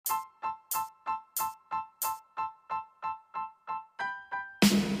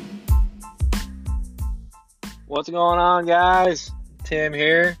What's going on, guys? Tim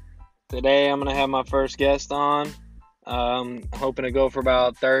here. Today I'm going to have my first guest on. Hoping to go for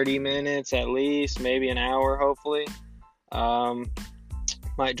about 30 minutes at least, maybe an hour, hopefully.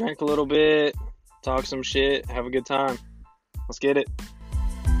 Might drink a little bit, talk some shit, have a good time. Let's get it.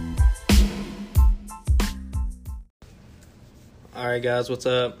 Alright, guys, what's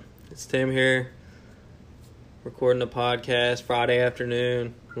up? It's Tim here. Recording a podcast Friday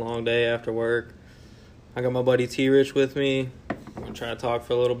afternoon, long day after work. I got my buddy T-Rich with me. I'm going to try to talk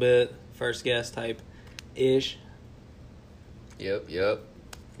for a little bit. First guest type-ish. Yep.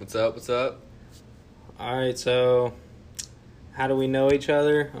 What's up? Alright, so how do we know each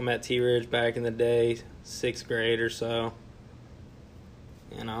other? I met T-Rich back in the day, 6th grade or so.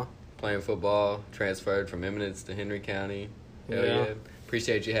 You know? Playing football, transferred from Eminence to Henry County. Hell yeah.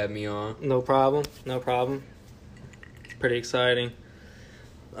 Appreciate you having me on. No problem. Pretty exciting.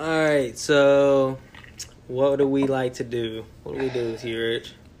 Alright, so what do we like to do? What do we do with you,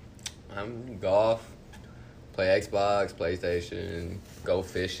 Rich? I'm golf, play Xbox, PlayStation, go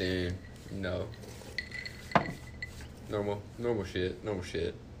fishing, normal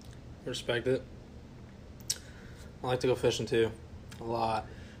shit. Respect it. I like to go fishing too. A lot.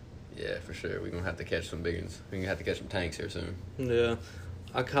 Yeah, for sure. We're going to have to catch some big ones. We're going to have to catch some tanks here soon. Yeah.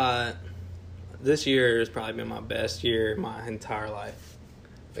 I caught... This year has probably been my best year my entire life.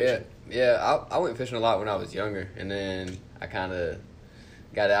 Fishing. Yeah. I went fishing a lot when I was younger, and then I kind of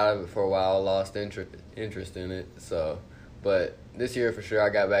got out of it for a while, lost interest in it. So, but this year for sure I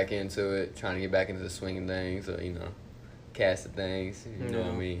got back into it, trying to get back into the swinging things, or, casting things, you know what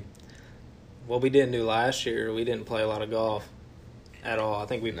I mean? What we didn't do last year, we didn't play a lot of golf at all. I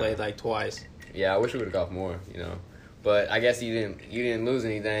think we played like twice. Yeah, I wish we would have golfed more, But I guess you didn't lose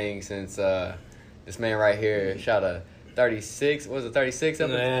anything since this man right here shot a 36. Was it 36 up?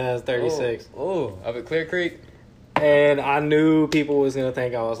 Yeah, it was 36. Oh, up at Clear Creek. And I knew people was gonna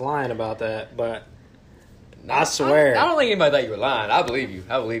think I was lying about that, but I swear. I don't think anybody thought you were lying. I believe you.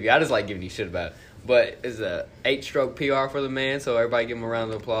 I just like giving you shit about it. But it's a 8-stroke PR for the man, so everybody give him a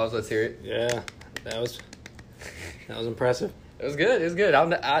round of applause. Let's hear it. Yeah, that was impressive. It was good.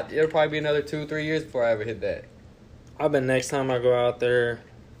 It'll probably be another 2-3 years before I ever hit that. I bet next time I go out there,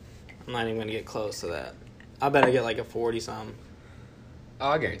 I'm not even going to get close to that. I bet I get like a 40-something. Oh,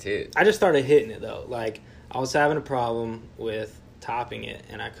 I guarantee it. I just started hitting it, though. Like, I was having a problem with topping it,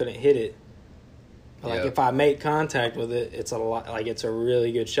 and I couldn't hit it. But, if I make contact with it, it's it's a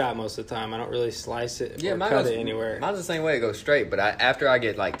really good shot most of the time. I don't really slice it or cut it anywhere. Mine's the same way. It goes straight. But after I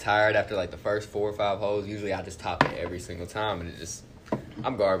get, tired after, the first 4 or 5 holes, usually I just top it every single time. And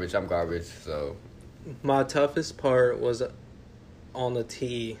I'm garbage. So my toughest part was on the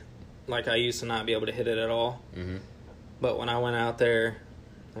tee. I used to not be able to hit it at all. Mm-hmm. But when I went out there,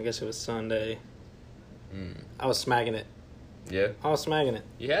 I guess it was Sunday, I was smacking it. Yeah? I was smacking it.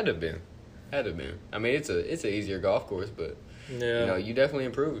 You had to have been. I mean, it's an easier golf course, but, yeah. You definitely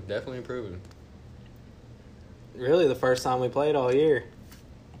improved. Definitely improving. Really, the first time we played all year.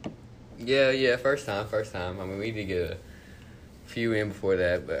 Yeah, first time. I mean, we did get a few in before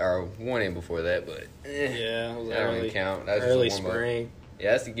that, or one in before that, but yeah, it was that don't really count. That was early just a warm-up. spring.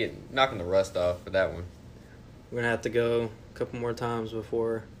 Yeah, that's to knocking the rust off for that one. We're gonna have to go a couple more times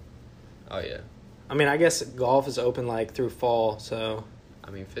before. Oh yeah. I mean, I guess golf is open through fall, so. I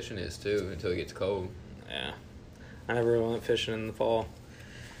mean, fishing is too until it gets cold. Yeah, I never went fishing in the fall.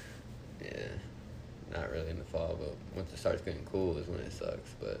 Yeah, not really in the fall, but once it starts getting cool is when it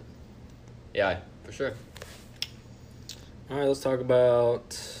sucks. But yeah, for sure. All right, let's talk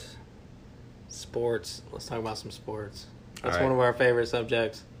about sports. Let's talk about some sports. That's one of our favorite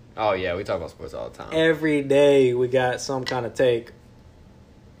subjects. Oh, yeah, we talk about sports all the time. Every day we got some kind of take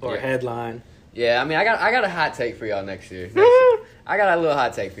or headline. Yeah, I mean, I got a hot take for y'all next year. I got a little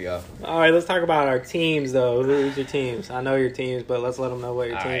hot take for y'all. All right, let's talk about our teams, though. Who's your teams? I know your teams, but let's let them know what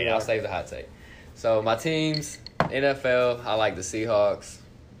your teams are. All right, I'll save the hot take. So, my teams, NFL, I like the Seahawks.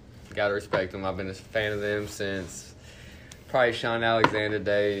 Got to respect them. I've been a fan of them since probably Sean Alexander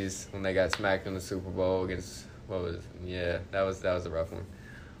days when they got smacked in the Super Bowl against, that was a rough one.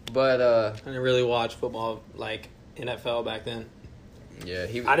 But I didn't really watch football NFL back then. Yeah,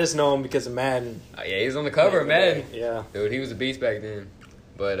 I just know him because of Madden. Yeah, he was on the cover of Madden. Yeah, dude, he was a beast back then.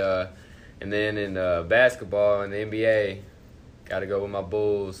 But and then in basketball and the NBA, got to go with my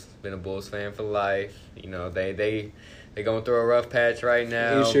Bulls. Been a Bulls fan for life. They going through a rough patch right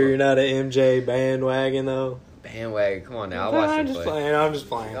now. You sure you're not an MJ bandwagon though? Bandwagon, come on now. I'll watch him play. I'm just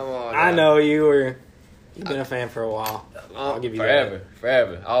playing. Come on. I know you've been a fan for a while. I'll give you forever.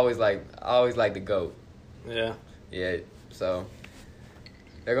 I always like the GOAT. Yeah. Yeah. So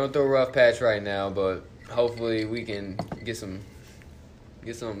they're going through a rough patch right now, but hopefully we can get something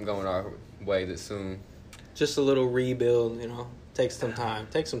going our way this soon. Just a little rebuild, you know. Takes some time.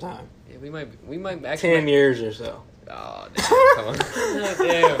 Yeah, we might actually 10 years or so. Oh, damn. Come on.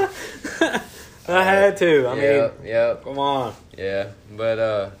 Damn. I had to. I mean, yep. come on. Yeah,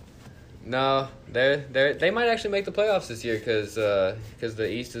 but no, they might actually make the playoffs this year because the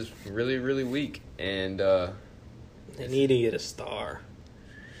East is really, really weak, and They need to get a star.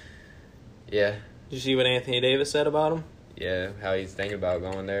 yeah, Did you see what Anthony Davis said about him? yeah, how he's thinking about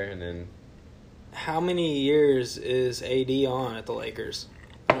going there, and then How many years is AD on at the Lakers?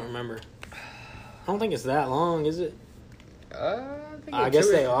 I don't remember. I don't think it's that long, is it? I guess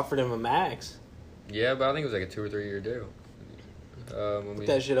they offered him a max. Yeah, but I think it was like a 2 or 3 year deal. Look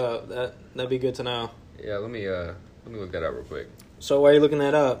that shit up. That'd be good to know. Yeah, let me look that up real quick. So why are you looking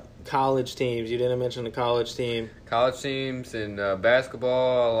that up? College teams. You didn't mention the college team. College teams and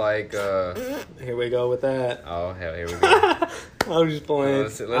basketball, like. Here we go with that. Oh hell, here we go. I'm just playing.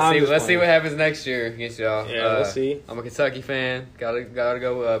 Let's see what happens next year against y'all. Yeah, we'll see. I'm a Kentucky fan. Gotta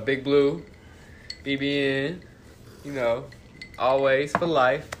go Big Blue, BBN. You know, always for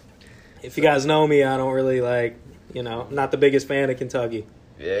life. If you guys know me, I don't really I'm not the biggest fan of Kentucky.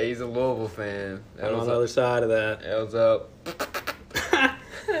 Yeah, he's a Louisville fan. I'm on the other side of that. L's up.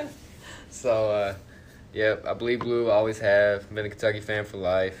 So, yep, I bleed blue. Always have. Been a Kentucky fan for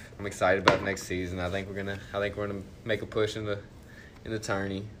life. I'm excited about next season. I think we're gonna make a push in the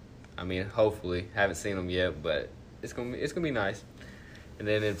tourney. I mean, hopefully. Haven't seen them yet, but it's gonna be nice. And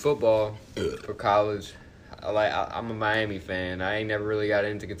then in football for college, I'm a Miami fan. I ain't never really got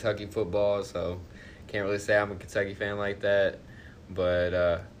into Kentucky football, so can't really say I'm a Kentucky fan like that.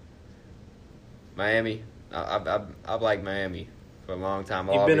 But Miami, I've liked Miami for a long time.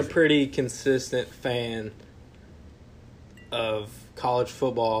 You've been a pretty consistent fan of college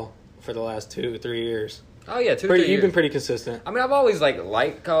football for the last 2 or 3 years. Oh yeah, 2 or 3 years. You've been pretty consistent. I mean, I've always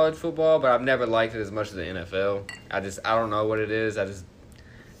liked college football, but I've never liked it as much as the NFL. I don't know what it is. I just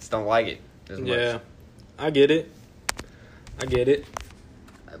don't like it as much. Yeah, I get it.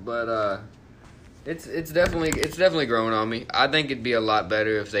 But it's definitely growing on me. I think it'd be a lot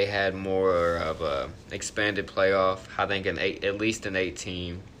better if they had more of a expanded playoff. I think at least an 8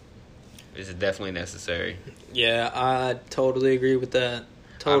 team is definitely necessary. Yeah, I totally agree with that.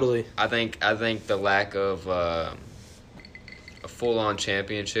 Totally. I think the lack of a full-on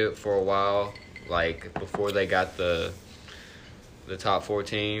championship for a while, like before they got the top 4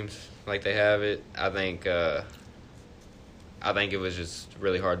 teams like they have it, I think it was just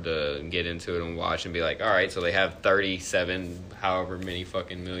really hard to get into it and watch and be like, all right, so they have 37, however many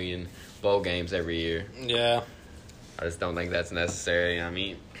fucking million bowl games every year. Yeah. I just don't think that's necessary. I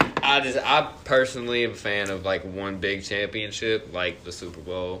mean, I personally am a fan of like one big championship, like the Super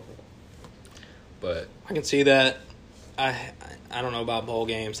Bowl. But I can see that. I don't know about bowl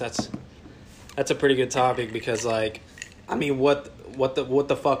games. That's a pretty good topic because I mean, what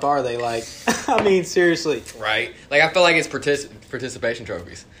the fuck are they like? I mean, seriously. Right. Like, I feel like it's participation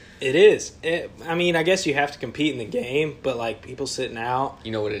trophies. It is. I mean, I guess you have to compete in the game, but people sitting out.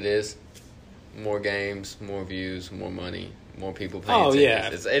 You know what it is? More games, more views, more money, more people paying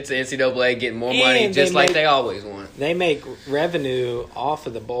tickets. Yeah. It's NCAA getting more money, just like they always want. They make revenue off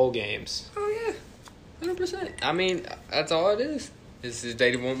of the bowl games. Oh yeah, 100%. I mean, that's all it is. It's just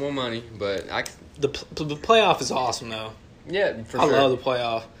they want more money, but the playoff is awesome though. Yeah, for I sure. love the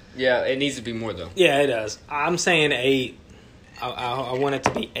playoff. Yeah, it needs to be more though. Yeah, it does. I'm saying 8. I want it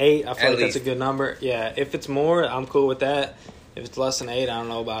to be 8. I feel like that's a good number. Yeah, if it's more, I'm cool with that. If it's less than 8, I don't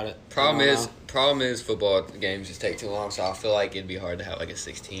know about it. Problem is football games just take too long, so I feel like it'd be hard to have a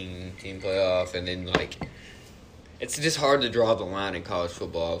 16-team playoff, and then it's just hard to draw the line in college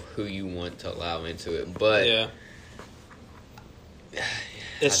football of who you want to allow into it. But yeah,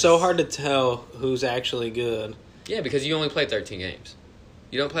 it's so hard to tell who's actually good. Yeah, because you only play 13 games.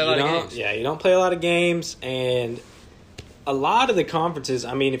 You don't play a lot of games. Yeah, you don't play a lot of games, and a lot of the conferences.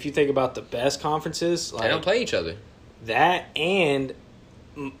 I mean, if you think about the best conferences, they don't play each other. That and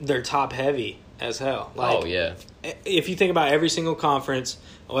they're top heavy as hell. Oh yeah. If you think about every single conference,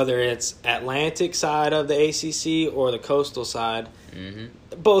 whether it's Atlantic side of the ACC or the coastal side,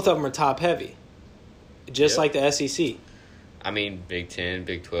 both of them are top heavy. Just like the SEC. I mean, Big 10,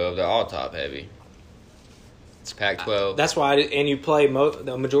 Big 12, they're all top heavy. It's Pac-12. That's why, and you play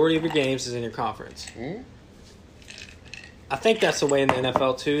the majority of your games is in your conference. Mm-hmm. I think that's the way in the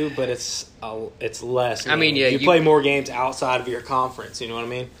NFL too, but it's less. I mean, yeah, you play more games outside of your conference. You know what I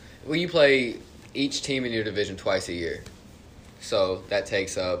mean? Well, you play each team in your division twice a year, so that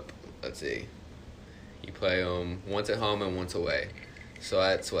takes up. Let's see, you play once at home and once away, so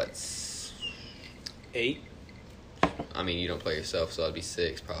that's 8. I mean, you don't play yourself, so that'd be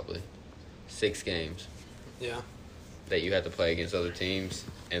 6 probably. 6 games Yeah. that you have to play against other teams,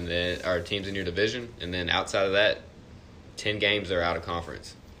 and then our teams in your division, and then outside of that, 10 games are out of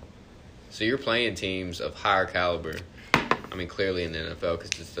conference. So you're playing teams of higher caliber. I mean, clearly in the NFL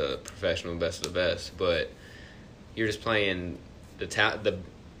because it's the professional best of the best, but you're just playing the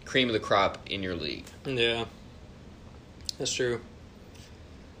cream of the crop in your league. Yeah. That's true.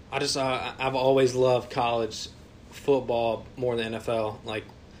 I've always loved college football more than NFL. Like,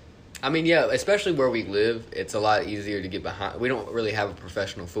 I mean, yeah, especially where we live, it's a lot easier to get behind. We don't really have a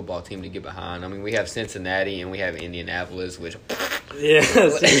professional football team to get behind. I mean, we have Cincinnati and we have Indianapolis, which yeah,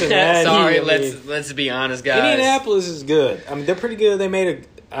 Cincinnati. Sorry, let's be honest, guys. Indianapolis is good. I mean, they're pretty good. They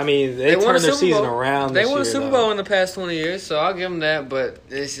they won turned their Super season Bowl. around. They this won a year, Super though. Bowl in the past 20 years, so I'll give them that. But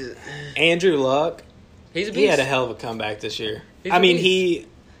this is Andrew Luck. he's a beast. He had a hell of a comeback this year. He's a beast.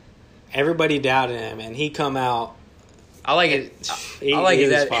 Everybody doubted him, and he come out. I like it. He I like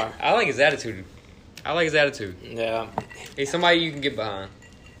his is fire. I like his attitude. I like his attitude. Yeah. He's somebody you can get behind.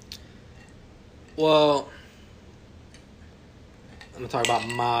 Well, I'm gonna talk about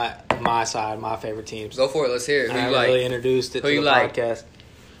my side, my favorite teams. Go for it. Let's hear it. Who I you like? really introduced it Who to you the like? podcast.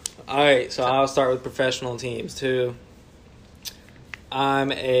 All right, so I'll start with professional teams too.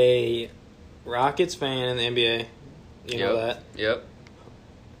 I'm a Rockets fan in the NBA. You know that. Yep.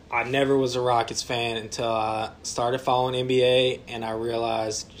 I never was a Rockets fan until I started following NBA and I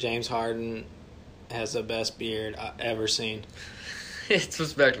realized James Harden has the best beard I've ever seen. It's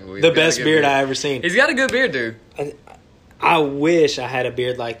respectable. He's The got a best good beard I've ever seen. He's got a good beard, dude. I wish I had a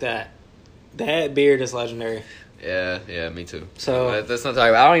beard like that. That beard is legendary. Yeah, me too. So- let's not talk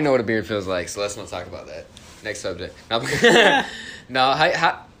about. I don't even know what a beard feels like, so let's not talk about that. Next subject. No,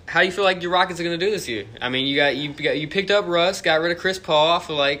 how do you feel like your Rockets are gonna do this year? I mean, you picked up Russ, got rid of Chris Paul. I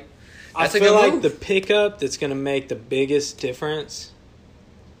feel like that's I a feel good like move. the pickup that's going to make the biggest difference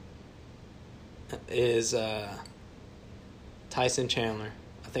is Tyson Chandler.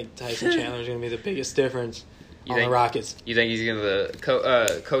 I think Tyson Chandler is going to be the biggest difference on the Rockets. You think he's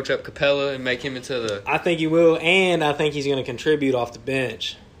gonna coach up Capella and make him into the? I think he will, and I think he's going to contribute off the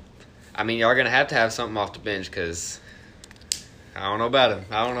bench. I mean, y'all are gonna have something off the bench because I don't know about him.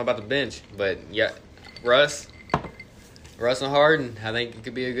 I don't know about the bench, but yeah, Russ and Harden. I think it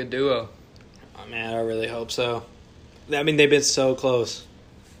could be a good duo. Oh, man, I really hope so. I mean, they've been so close.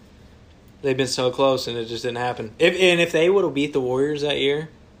 They've been so close, and it just didn't happen. If they would have beat the Warriors that year,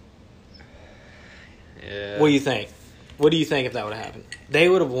 Yeah. what do you think? What do you think if that would have happened? They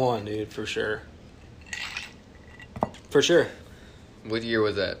would have won, dude, for sure. For sure. What year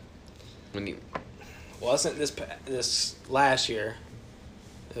was that? When you? Wasn't this last year?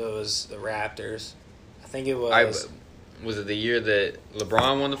 It was the Raptors. I think it was. Was it the year that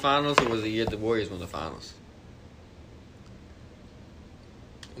LeBron won the finals, or was it the year the Warriors won the finals?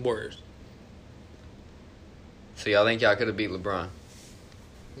 Warriors. So y'all think y'all could have beat LeBron?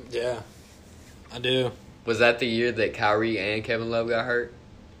 Yeah, I do. Was that the year that Kyrie and Kevin Love got hurt?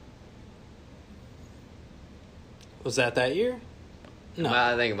 Was that year? No.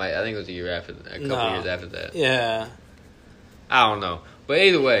 I think it was the year after, a couple No. years after that. Yeah. I don't know, but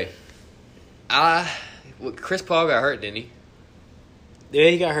either way, Chris Paul got hurt, didn't he? Yeah,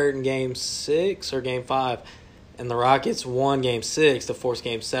 he got hurt in Game 6 or Game 5, and the Rockets won Game 6 to force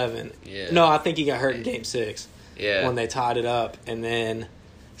Game 7. Yeah. No, I think he got hurt in Game 6 Yeah. when they tied it up, and then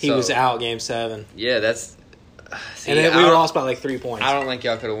he So- was out Game 7. Yeah, that's. See, And then we lost by like 3 points. I don't think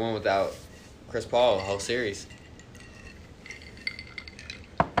y'all could have won without Chris Paul the whole series.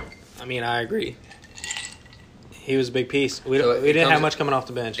 I mean, I agree. He was a big piece. We So it didn't comes- have much coming off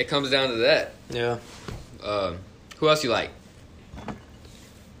the bench. It comes down to that. Yeah. Who else you like?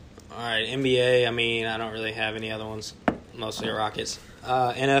 All right, NBA, I mean, I don't really have any other ones. Mostly Rockets.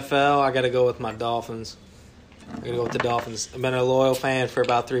 NFL, I got to go with my Dolphins. I got to go with the Dolphins. I've been a loyal fan for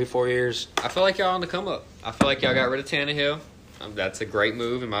about 3-4 years. I feel like y'all on the come up. I feel like y'all got rid of Tannehill. That's a great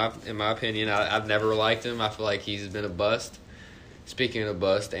move in my opinion. I've never liked him. I feel like he's been a bust. Speaking of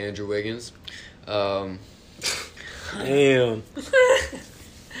bust, Andrew Wiggins. Damn.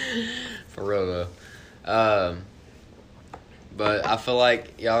 For real though. But I feel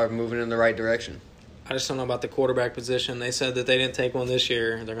like y'all are moving in the right direction. I just don't know about the quarterback position. They said that they didn't take one this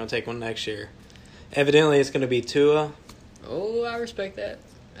year. They're going to take one next year. Evidently, it's going to be Tua. Oh, I respect that.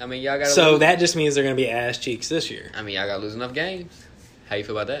 I mean, y'all got. So that just means they're going to be ass cheeks this year. I mean, y'all got to lose enough games. How you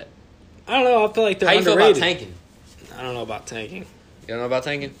feel about that? I don't know. I feel like they're How you feel underrated. about tanking? I don't know about tanking. You don't know about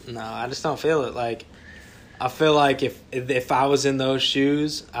tanking? No, I just don't feel it. Like, I feel like if I was in those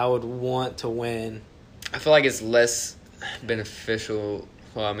shoes, I would want to win. I feel like it's less beneficial.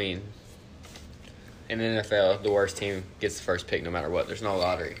 Well, I mean, In the NFL, the worst team gets the first pick no matter what. There's no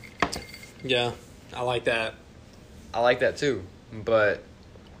lottery. Yeah, I like that. I like that too, but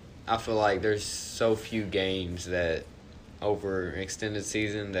I feel like there's so few games that over an extended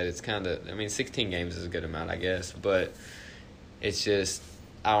season that it's kind of. I mean, 16 games is a good amount, I guess, but it's just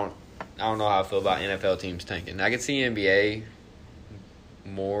I don't know how I feel about NFL teams tanking. I could see NBA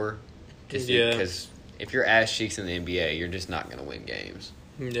more, just because if you're ass cheeks in the NBA, you're just not going to win games.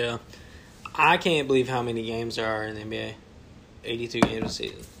 Yeah. I can't believe how many games there are in the NBA. 82 games a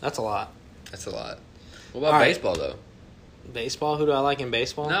season. That's a lot. That's a lot. What about baseball, though? Baseball? Who do I like in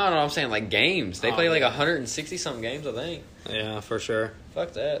baseball? No, I'm saying like games. They play like 160-something games, I think. Yeah, for sure.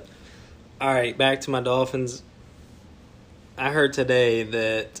 Fuck that. All right, back to my Dolphins. I heard today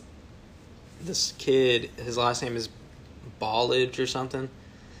that this kid, his last name is Ballage or something.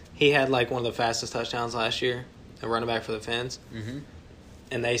 He had like one of the fastest touchdowns last year, a running back for the Fins. Mm-hmm.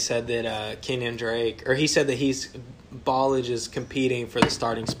 And they said that Kenyon Drake, or he said that Ballage is competing for the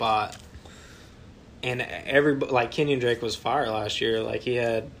starting spot. And Kenyon Drake was fire last year. Like he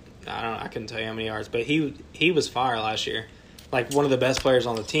had, I couldn't tell you how many yards, but he was fire last year. Like one of the best players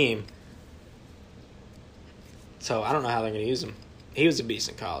on the team. So I don't know how they're going to use him. He was a beast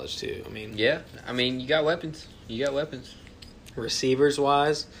in college too. I mean, yeah. I mean, you got weapons. Receivers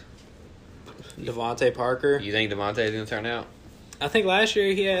wise, Devontae Parker. You think Devontae is going to turn out? I think last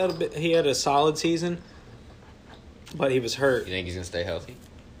year he had a solid season, but he was hurt. You think he's going to stay healthy?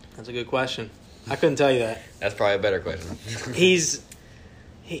 That's a good question. I couldn't tell you that. That's probably a better question.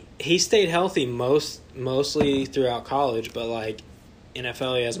 He stayed healthy mostly throughout college, but like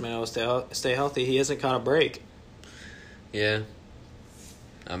NFL, he hasn't been able to stay healthy. He hasn't caught a break. Yeah.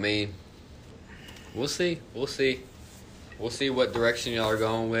 I mean, we'll see. We'll see what direction y'all are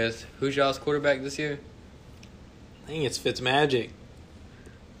going with. Who's y'all's quarterback this year? I think it's Fitzmagic.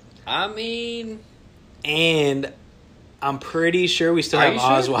 I mean, and I'm pretty sure we still have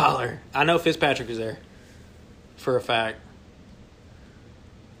Osweiler. I know Fitzpatrick is there for a fact.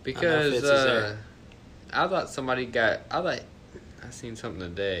 Because I seen something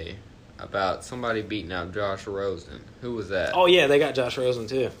today about somebody beating out Josh Rosen. Who was that? Oh, yeah, they got Josh Rosen,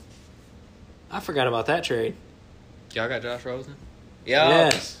 too. I forgot about that trade. Y'all got Josh Rosen? Yeah.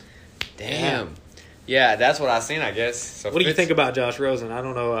 Yes. Damn. Yeah, that's what I seen, I guess. So what do you think about Josh Rosen? I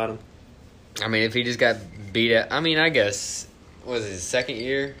don't know about him. I mean, if he just got beat out, I mean, I guess, was it his second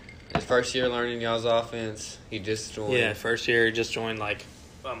year? His first year learning y'all's offense? He just joined. Yeah, first year. He just joined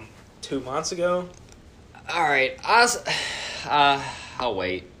 2 months ago. All right. I'll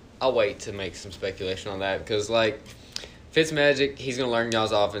wait. I'll wait to make some speculation on that because, Fitzmagic, he's going to learn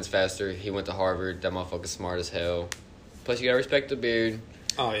y'all's offense faster. He went to Harvard. That motherfucker's smart as hell. Plus, you got to respect the beard.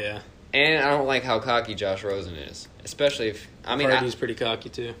 Oh, yeah. And I don't like how cocky Josh Rosen is. Especially if... he's pretty cocky,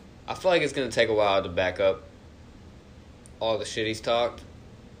 too. I feel like it's going to take a while to back up all the shit he's talked.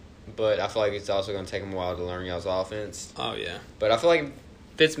 But I feel like it's also going to take him a while to learn y'all's offense. Oh, yeah. But I feel like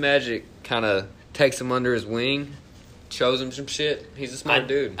Fitzmagic kind of takes him under his wing, shows him some shit. He's a smart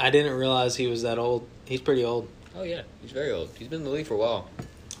dude. I didn't realize he was that old. He's pretty old. Oh, yeah. He's very old. He's been in the league for a while.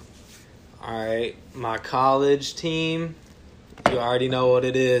 All right. My college team, you already know what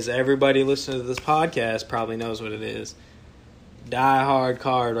it is. Everybody listening to this podcast probably knows what it is. Die hard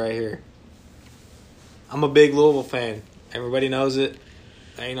card right here. I'm a big Louisville fan. Everybody knows it.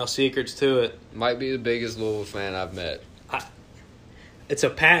 There ain't no secrets to it. Might be the biggest Louisville fan I've met. It's a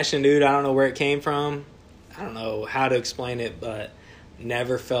passion, dude. I don't know where it came from. I don't know how to explain it, but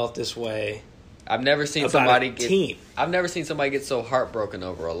never felt this way. I've never seen somebody get so heartbroken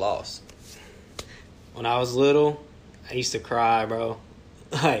over a loss. When I was little, I used to cry, bro.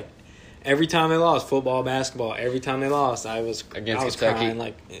 Like every time they lost, football, basketball, every time they lost, I was Kentucky.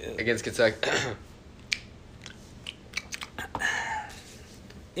 Crying, against Kentucky.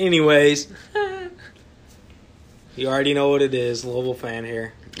 Anyways, you already know what it is. Louisville fan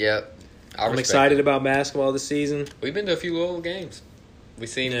here. Yep. I'm excited about basketball this season. We've been to a few Louisville games. We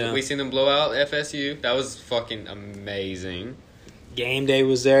seen them blow out FSU. That was fucking amazing. Game day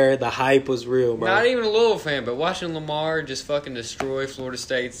was there. The hype was real, bro. Not even a Louisville fan, but watching Lamar just fucking destroy Florida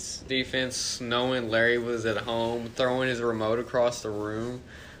State's defense, knowing Larry was at home, throwing his remote across the room.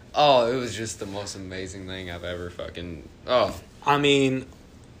 Oh, it was just the most amazing thing I've ever fucking... Oh. I mean,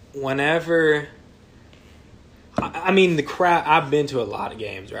 whenever... I mean, the crowd... I've been to a lot of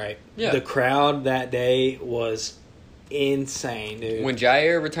games, right? Yeah. The crowd that day was insane, dude. When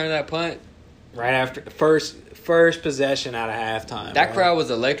Jair returned that punt... Right after... First possession out of halftime. That crowd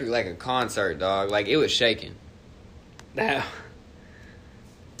was electric like a concert, dog. Like, it was shaking. That...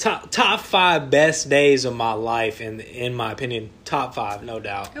 Top 5 best days of my life, in my opinion. Top 5, no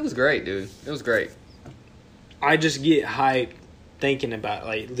doubt. It was great, dude. It was great. I just get hyped thinking about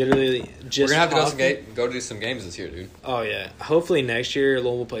literally just. We're gonna have to talking. go do some games this year, dude. Oh yeah, hopefully next year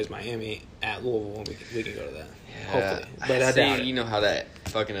Louisville plays Miami at Louisville. We can go to that. Hopefully, but I doubt it. You know how that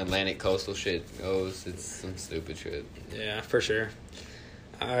fucking Atlantic Coastal shit goes. It's some stupid shit. Yeah, for sure.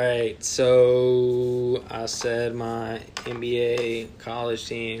 All right, so I said my NBA college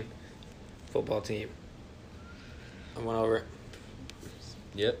team, football team. I went over it.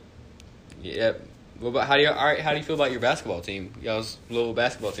 Yep. What about how do you feel about your basketball team? Y'all's Louisville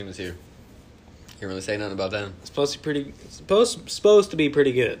basketball team is here. Can't really say nothing about them. It's supposed to be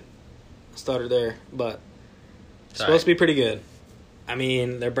pretty good. Started there, but supposed to be pretty good. I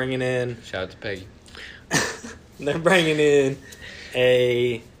mean, they're bringing in. Shout out to Peggy. They're bringing in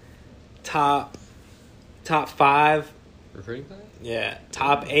a top 5 recruiting class. Yeah,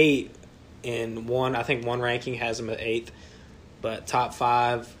 top 8 in one. I think one ranking has them at 8th, but top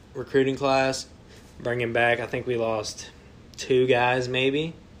 5 recruiting class. Bringing back, I think we lost 2 guys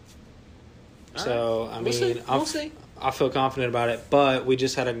maybe. All so right. I mean, we'll see. I feel confident about it. But we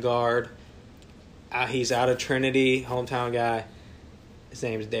just had a guard. He's out of Trinity, hometown guy. His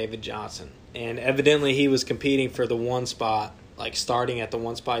name is David Johnson. And evidently he was competing for the one spot, starting at the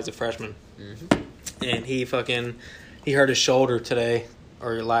one spot as a freshman. Mm-hmm. And he hurt his shoulder today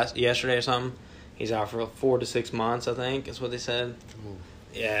or yesterday or something. He's out for 4 to 6 months, I think, is what they said. Ooh.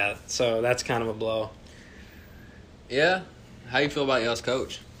 Yeah, so that's kind of a blow. Yeah? How you feel about y'all's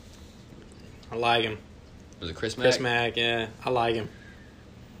coach? I like him. Was it Chris Mack? Chris Mack, yeah. I like him.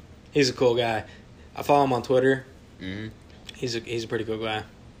 He's a cool guy. I follow him on Twitter. Mm-hmm. He's a pretty cool guy.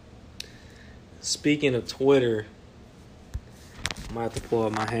 Speaking of Twitter, I might have to pull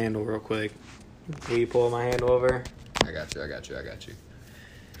up my handle real quick. Will you pull my handle over? I got you.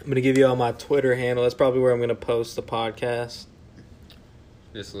 I'm going to give you all my Twitter handle. That's probably where I'm going to post the podcast.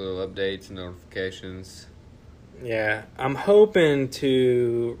 Just little updates and notifications. Yeah. I'm hoping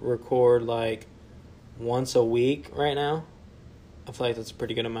to record once a week right now. I feel like that's a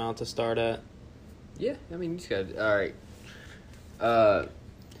pretty good amount to start at. Yeah, I mean, you just got all right.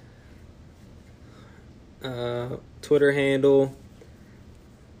 Twitter handle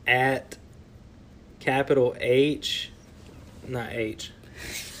at capital H, not H.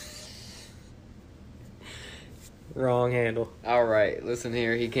 Wrong handle. All right, listen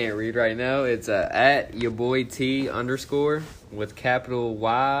here. He can't read right now. It's at your boy T _ with capital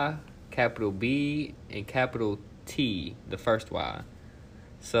Y, capital B, and capital T, the first Y.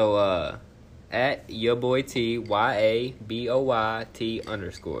 So at your boy T YABOYT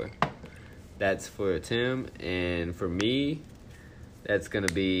 _ That's for Tim, and for me, that's gonna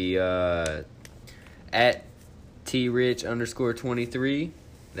be at TRich _ 23.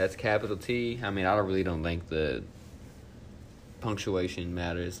 That's capital T. I mean, I don't think the punctuation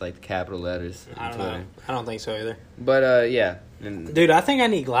matters, like the capital letters. I don't know. I don't think so either. But yeah, and dude, I think I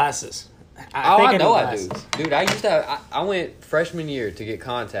need glasses. I know I do. Dude, I used to. I went freshman year to get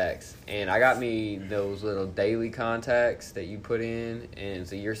contacts, and I got me those little daily contacts that you put in, and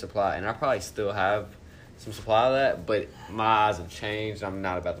it's a year supply. And I probably still have some supply of that, but my eyes have changed. I'm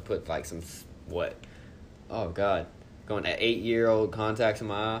not about to put some what? Oh God, going to 8-year-old contacts in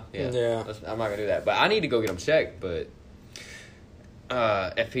my eye. Yeah. I'm not gonna do that. But I need to go get them checked. But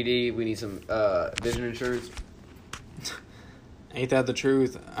FPD, we need some vision insurance. Ain't that the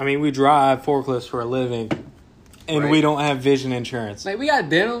truth? I mean, we drive forklifts for a living, and we don't have vision insurance. Like, we got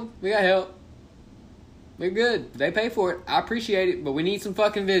dental. We got help. We're good. They pay for it. I appreciate it, but we need some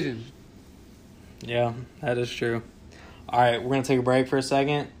fucking vision. Yeah, that is true. All right, we're going to take a break for a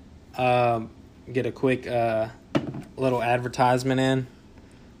second. Get a quick little advertisement in.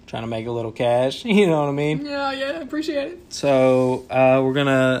 Trying to make a little cash. You know what I mean? Yeah, appreciate it. So, we're going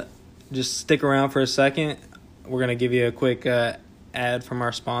to just stick around for a second. We're going to give you a quick ad from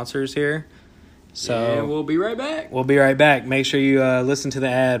our sponsors here. So yeah, we'll be right back. We'll be right back. Make sure you listen to the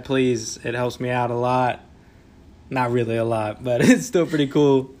ad, please. It helps me out a lot. Not really a lot, but it's still pretty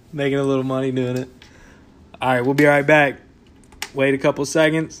cool making a little money doing it. All right, we'll be right back. Wait a couple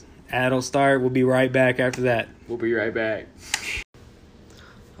seconds. Ad will start. We'll be right back after that. We'll be right back.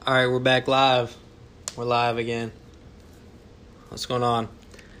 All right, we're back live. We're live again. What's going on?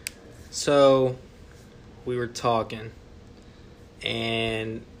 So, we were talking,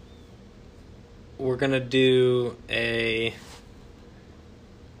 and we're going to do a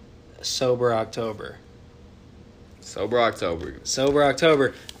Sober October. Sober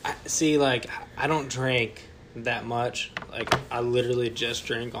October. I don't drink that much. I literally just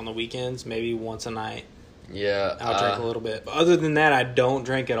drink on the weekends, maybe once a night. Yeah. I'll drink a little bit. But other than that, I don't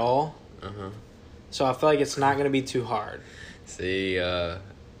drink at all. Uh-huh. So I feel like it's not going to be too hard. See, I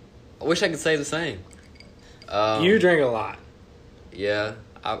wish I could say the same. You drink a lot. Yeah,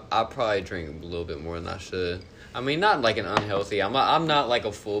 I probably drink a little bit more than I should. I mean, not like an unhealthy. I'm not like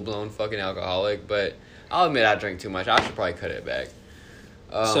a full blown fucking alcoholic, but I'll admit I drink too much. I should probably cut it back.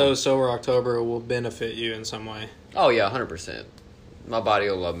 So Sober October will benefit you in some way. Oh yeah, 100%. My body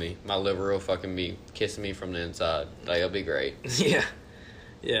will love me. My liver will fucking be kissing me from the inside. Like, it'll be great. Yeah.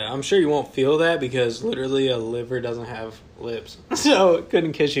 Yeah, I'm sure you won't feel that because literally a liver doesn't have lips. So it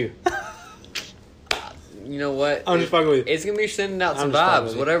couldn't kiss you. You know what? I'm just fucking with you. It's going to be sending out some just fucking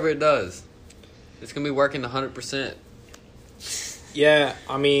with vibes, you. whatever it does. It's going to be working 100%. Yeah,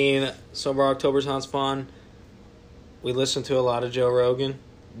 I mean, Sober October sounds fun. We listen to a lot of Joe Rogan.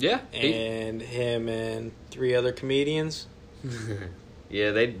 Yeah. And him and 3 other comedians.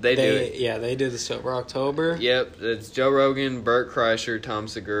 Yeah, they do it. Yeah, they did the Sober October. Yep, it's Joe Rogan, Bert Kreischer, Tom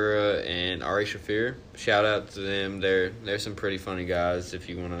Segura, and Ari Shaffir. Shout out to them. They're some pretty funny guys if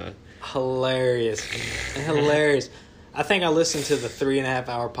you want to. Hilarious. Hilarious. I think I listened to the 3.5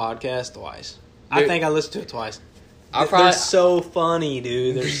 hour podcast twice. I Dude, think I listened to it twice. I'll They're probably, so funny,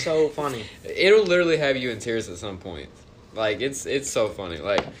 dude. They're so funny. it'll literally have you in tears at some point. Like, it's so funny.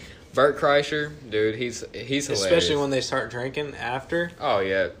 Like, Bert Kreischer, dude, he's hilarious. Especially when they start drinking after. Oh,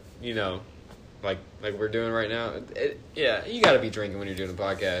 yeah. You know, like we're doing right now. Yeah, you got to be drinking when you're doing a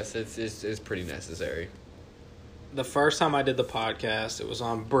podcast. It's pretty necessary. The first time I did the podcast, it was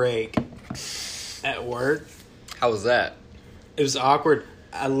on break at work. How was that? It was awkward.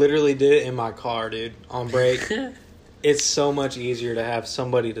 I literally did it in my car, dude, on break. It's so much easier to have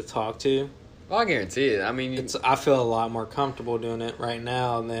somebody to talk to. Well, I guarantee it. I mean, I feel a lot more comfortable doing it right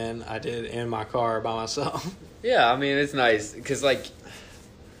now than I did in my car by myself. yeah, I mean, it's nice because, like,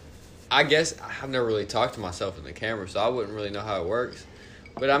 I guess I've never really talked to myself in the camera, so I wouldn't really know how it works.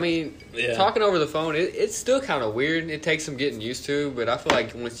 But, I mean, talking over the phone, it's still kind of weird. It takes some getting used to, but I feel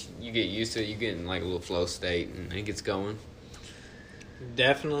like once you get used to it, you get in, like, a little flow state, and it gets going.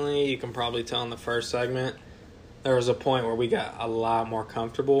 Definitely, you can probably tell in the first segment, there was a point where we got a lot more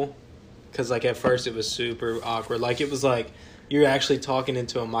comfortable. Because, like, at first it was super awkward. Like, it was like you're actually talking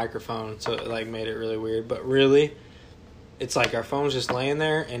into a microphone, so it, like, made it really weird. But really, it's like our phone's just laying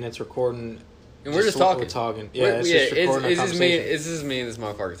there, and it's recording. And we're just talking. We're talking. Yeah, it's just recording a conversation. It's just me and this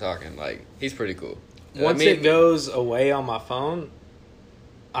motherfucker talking. Like, he's pretty cool. Once it goes away on my phone,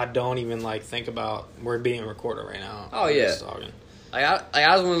 I don't even, like, think about we're being recorded right now. Oh, I'm yeah. just talking. I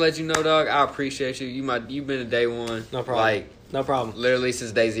just want to let you know, dog, I appreciate you. You've been a day one. No problem. Like, no problem. literally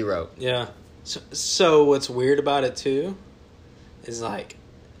since day 0. Yeah. So what's weird about it, too, is, like,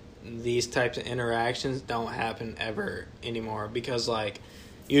 these types of interactions don't happen ever anymore. Because, like,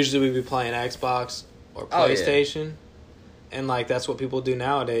 usually we'd be playing Xbox or PlayStation. Yeah. And, like, that's what people do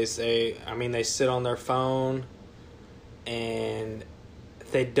nowadays. They sit on their phone and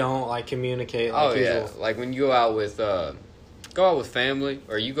they don't, like, communicate like usual. Yeah. Like, when you go out with family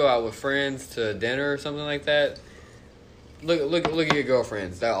or you go out with friends to dinner or something like that, Look at your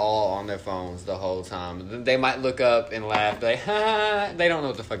girlfriends. They're all on their phones the whole time. They might look up and laugh. Like, ha! They don't know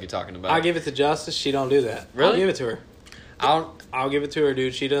what the fuck you're talking about. I give it to Justice. She don't do that. Really? I'll give it to her. I'll give it to her,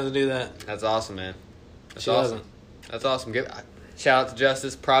 dude. She doesn't do that. That's awesome, man. That's she awesome. doesn't. That's awesome. Shout out to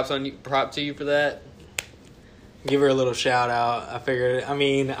Justice. Prop to you for that. Give her a little shout out. I figured. I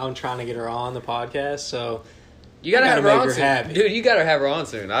mean, I'm trying to get her on the podcast, so you gotta have her on soon, happy. dude. You gotta have her on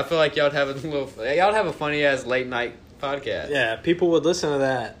soon. I feel like y'all have a funny ass late night podcast. Yeah, people would listen to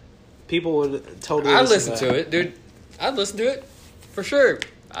that. People would totally. I'd listen to it, dude. I'd listen to it for sure.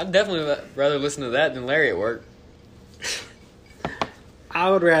 I'd definitely rather listen to that than Larry at work. I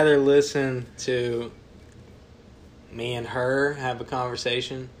would rather listen to me and her have a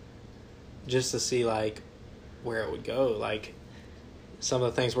conversation just to see, like, where it would go. Like, some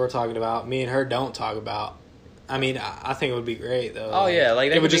of the things we're talking about, me and her don't talk about. I mean, I think it would be great, though. Oh, yeah.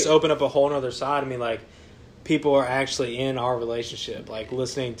 Like, it would just open up a whole other side. I mean, like, people are actually in our relationship, like,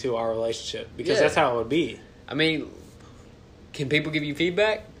 listening to our relationship. Because that's how it would be. I mean, can people give you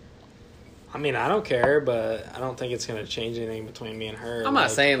feedback? I mean, I don't care, but I don't think it's going to change anything between me and her. I'm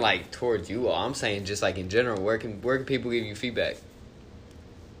not saying, like, towards you all. I'm saying just, like, in general. Where can people give you feedback?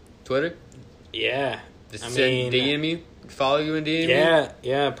 Twitter? Yeah. Just DM you? Follow you and DM you?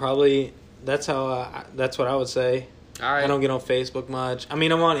 Yeah, probably. That's that's what I would say. All right. I don't get on Facebook much. I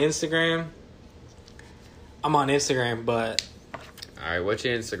mean, I'm on Instagram, but... All right, what's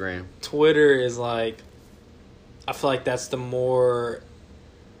your Instagram? Twitter is, like... I feel like that's the more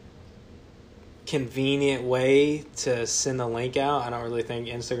convenient way to send the link out. I don't really think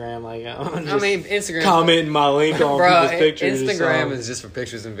Instagram, like, Instagram commenting my link on bro, people's pictures. Instagram is just for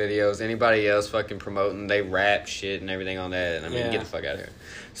pictures and videos. Anybody else fucking promoting, they rap shit and everything on that. And get the fuck out of here.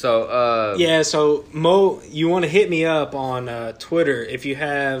 So so Mo, you want to hit me up on Twitter if you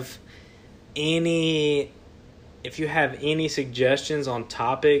have any suggestions on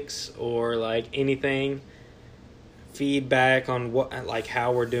topics or like anything, feedback on what, like,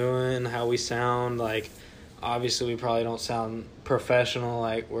 how we're doing, how we sound. Like, obviously we probably don't sound professional,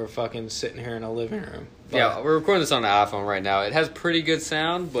 like we're fucking sitting here in a living room. But, yeah, we're recording this on the iPhone right now. It has pretty good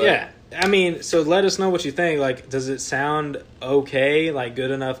sound, but yeah, I mean, so let us know what you think. Like, does it sound okay, like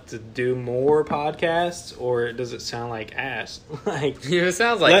good enough to do more podcasts, or does it sound like ass? Like, it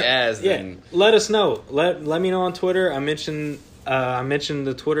sounds like ass. Yeah, then let us know. Let me know on Twitter. I mentioned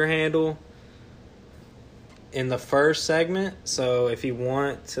the Twitter handle in the first segment, so if you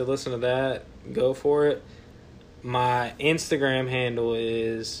want to listen to that, go for it. My Instagram handle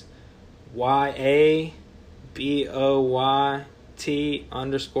is YABOYT__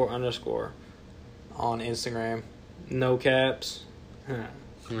 on Instagram. No caps.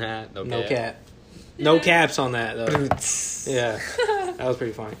 No cap. No caps on that, though. Yeah, that was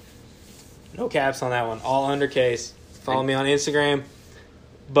pretty funny. No caps on that one. All undercase. Follow me on Instagram.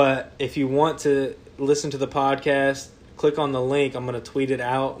 But if you want to listen to the podcast, click on the link. I'm going to tweet it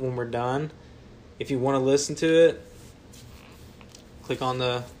out when we're done. If you want to listen to it, click on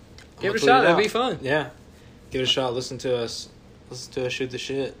the... Give it a shot. That'd be fun. Yeah. Give it a shot. Listen to us. Listen to us shoot the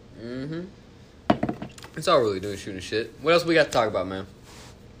shit. Mm-hmm. It's all really doing shooting shit. What else we got to talk about, man?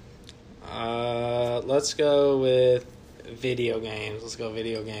 Let's go with video games.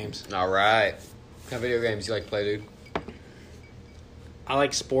 All right. What kind of video games you like to play, dude? I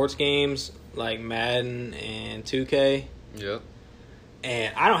like sports games like Madden and 2K. Yep.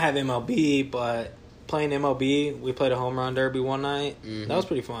 And I don't have MLB, but playing MLB, we played a home run derby one night. Mm-hmm. That was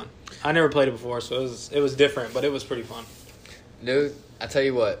pretty fun. I never played it before, so it was different, but it was pretty fun. Dude, I tell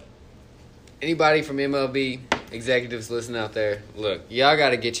you what. Anybody from MLB executives listening out there, look, y'all got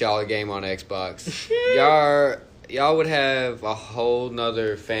to get y'all a game on Xbox. y'all would have a whole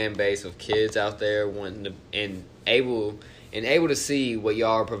nother fan base of kids out there wanting to and able to see what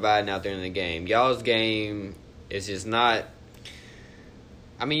y'all are providing out there in the game. Y'all's game is just not...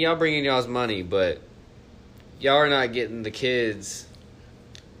 I mean, y'all bring in y'all's money, but y'all are not getting the kids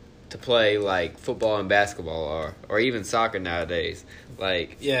to play like football and basketball or even soccer nowadays.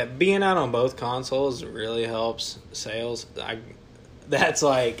 Like, yeah, being out on both consoles really helps sales. That's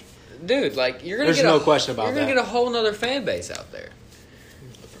like... Dude, like, you're gonna there's get no question about that. You're gonna get a whole nother fan base out there.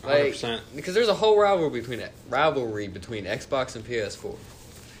 Like, 100%. Because there's a whole rivalry between Xbox and PS4.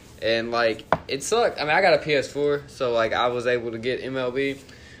 And, like, it sucked. I mean, I got a PS4, so, like, I was able to get MLB.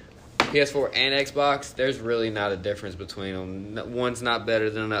 PS4 and Xbox, there's really not a difference between them. One's not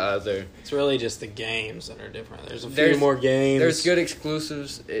better than the other. It's really just the games that are different. There's a few more games. There's good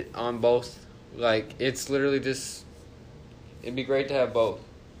exclusives on both. Like, it's literally just... It'd be great to have both.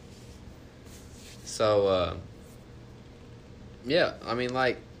 So, yeah, I mean,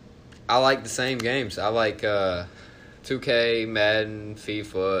 like, I like the same games. I like 2K, Madden,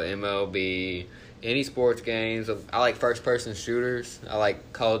 FIFA, MLB, any sports games. I like first-person shooters. I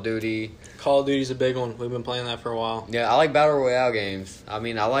like Call of Duty. Call of Duty's a big one. We've been playing that for a while. Yeah, I like Battle Royale games. I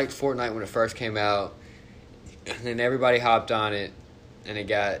mean, I liked Fortnite when it first came out, and then everybody hopped on it, and it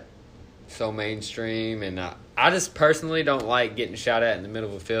got so mainstream, and I just personally don't like getting shot at in the middle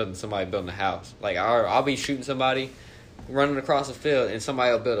of a field and somebody building a house. Like, I'll be shooting somebody, running across the field, and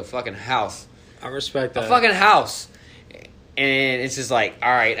somebody will build a fucking house. I respect that. A fucking house. And it's just like,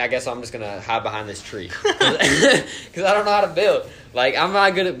 all right, I guess I'm just going to hide behind this tree. Because I don't know how to build. Like, I'm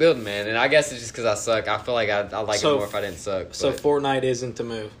not good at building, man. And I guess it's just because I suck. I feel like I'd like it more if I didn't suck. So Fortnite isn't the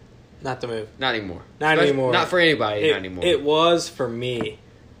move. Not the move. Not anymore. Not anymore. Not for anybody, not anymore. It was for me.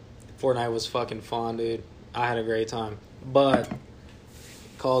 Fortnite was fucking fun, dude. I had a great time. But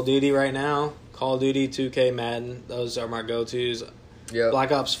Call of Duty right now, Call of Duty, 2K, Madden, those are my go-tos. Yep.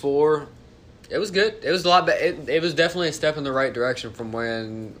 Black Ops 4. It was good. It was a lot better. It was definitely a step in the right direction from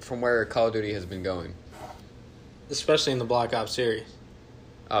where Call of Duty has been going. Especially in the Black Ops series.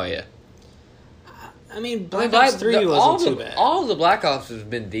 Oh, yeah. I mean, Black Ops 3 wasn't too bad. All of the Black Ops has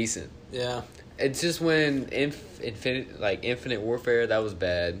been decent. Yeah. It's just when Infinite Warfare, that was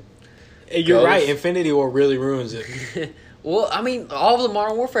bad. You're right. Infinity War really ruins it. Well, I mean, all of the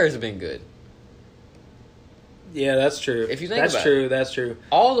Modern Warfares have been good. Yeah, that's true. If you think about it. That's true.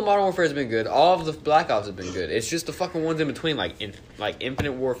 All of the Modern Warfare has been good. All of the Black Ops have been good. It's just the fucking ones in between, like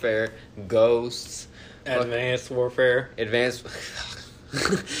Infinite Warfare, Ghosts, Advanced Warfare. Advanced.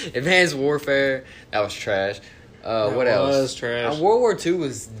 Advanced Warfare, that was trash. What else? Was trash. World War II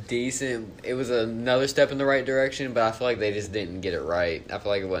was decent. It was another step in the right direction, but I feel like they just didn't get it right. I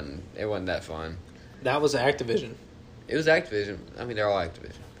feel like it wasn't that fun. That was Activision. It was Activision. I mean, they're all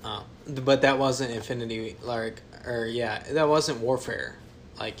Activision. Oh, but that wasn't Infinity. That wasn't Warfare.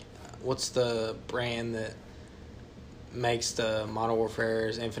 Like, what's the brand that makes the Modern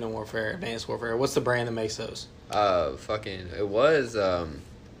Warfares, Infinite Warfare, Advanced Warfare? What's the brand that makes those? It was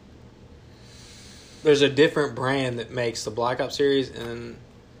There's a different brand that makes the Black Ops series and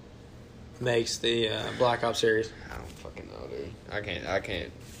makes the Black Ops series. I don't fucking know, dude. I can't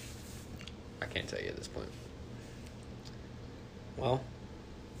tell you at this point. Well,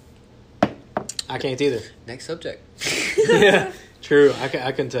 I can't either. Next subject. Yeah, true. I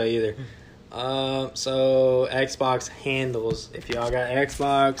couldn't tell you either. So Xbox handles. If y'all got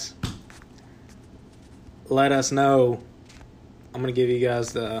Xbox, let us know. I'm gonna give you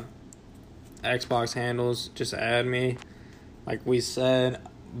guys the Xbox handles. Just add me. Like we said,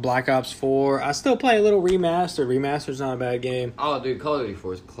 Black Ops 4. I still play a little remastered. Remastered's not a bad game. Oh, dude, Call of Duty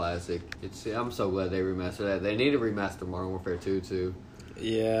 4 is classic. I'm so glad they remastered that. They need to remaster Modern Warfare 2 too.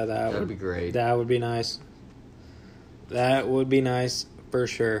 Yeah, that would be great. That would be nice. That would be nice for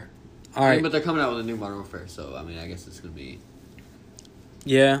sure. All I right. mean, but they're coming out with a new Modern Warfare, so I mean, I guess it's gonna be.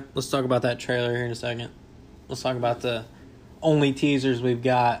 Yeah, let's talk about that trailer here in a second. Let's talk about the only teasers we've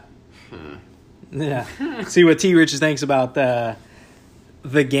got. Yeah. See what T. Rich thinks about the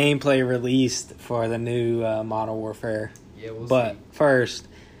gameplay released for the new Modern Warfare. Yeah, we'll But see. first,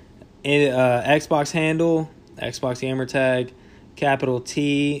 Xbox handle, Xbox gamer tag, capital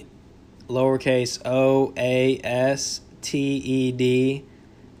T, lowercase O A S T E D,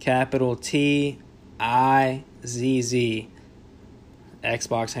 capital T I Z Z.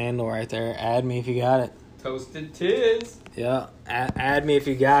 Xbox handle right there. Add me if you got it. Toasted Tiz. Yeah, add me if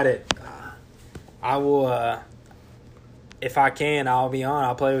you got it. I will, if I can, I'll be on.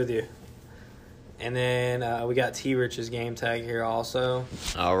 I'll play with you. And then we got T. Rich's game tag here also.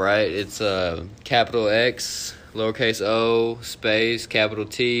 All right, it's capital X, lowercase O, space, capital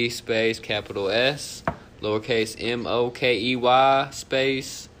T, space, capital S, lowercase MOKEY,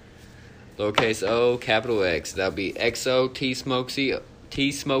 space, lowercase O, capital X. That'll be XO T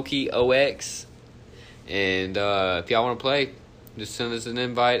Smokey OX. And if y'all want to play, just send us an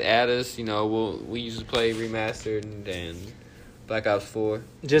invite, add us. You know, we usually play Remastered and Black Ops 4.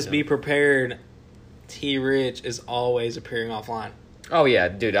 Just be prepared. T. Rich is always appearing offline. Oh, yeah,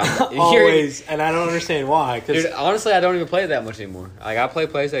 dude. Always. And I don't understand why. Dude, honestly, I don't even play it that much anymore. Like, I play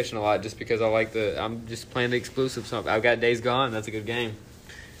PlayStation a lot just because I'm just playing the exclusive stuff. I've got Days Gone. That's a good game.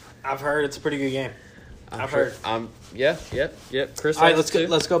 I've heard it's a pretty good game. I've heard. Yep. Chris, all right,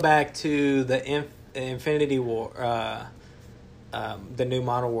 let's go back to the Infinity War, the new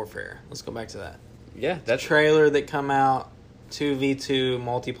Modern Warfare. Let's go back to that. Yeah, that's trailer that come out, 2v2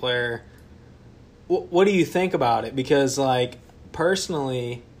 multiplayer. What do you think about it? Because, like,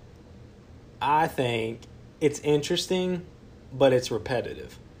 personally, I think it's interesting, but it's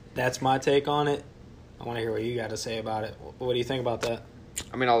repetitive. That's my take on it. I want to hear what you got to say about it. What do you think about that?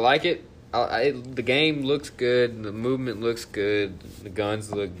 I mean, I like it. The game looks good. The movement looks good. The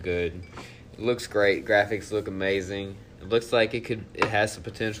guns look good. It looks great. Graphics look amazing. It looks like it has some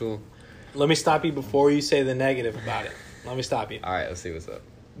potential. Let me stop you before you say the negative about it. Let me stop you. All right, let's see what's up.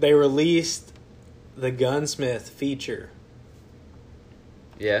 They released the Gunsmith feature.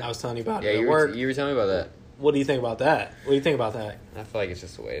 Yeah. I was telling you about it. Yeah, you were telling me about that. What do you think about that? What do you think about that? I feel like it's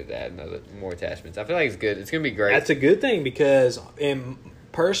just a way to add more attachments. I feel like it's good. It's going to be great. That's a good thing because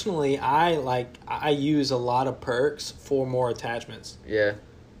personally, I use a lot of perks for more attachments. Yeah.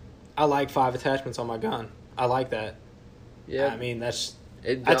 I like 5 attachments on my gun. I like that. Yeah. I mean, that's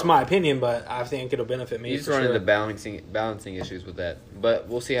my opinion, but I think it'll benefit me. You just run into balancing issues with that, but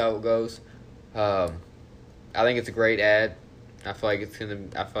we'll see how it goes. I think it's a great ad. I feel like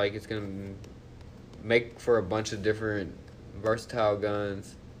it's gonna make for a bunch of different versatile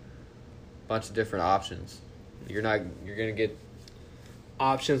guns, bunch of different options. You're gonna get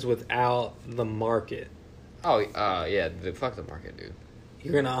options without the market. Oh, yeah, fuck the market, dude.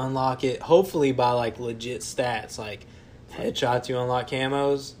 You're going to unlock it, hopefully, by, like, legit stats. Like, headshots, you unlock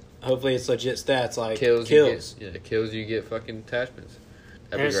camos. Hopefully, it's legit stats, like kills. Kills you get fucking attachments.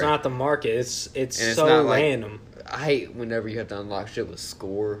 And it's not the market. It's so random. I hate whenever you have to unlock shit with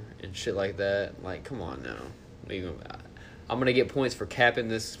score and shit like that. Like, come on now. I'm going to get points for capping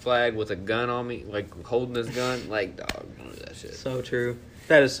this flag with a gun on me, like, holding this gun. Like, dog, don't do that shit. So true.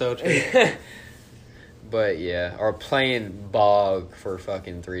 That is so true. But, yeah, or playing BOG for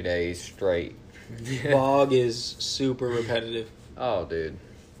fucking 3 days straight. BOG is super repetitive. Oh, dude.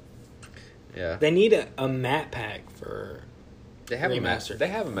 Yeah. They need a map pack for They have remastered. They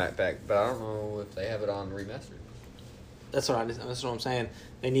have a map pack, but I don't know if they have it on remastered. That's what I'm saying.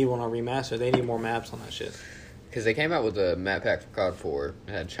 They need one on remaster. They need more maps on that shit. Because they came out with a map pack for COD 4.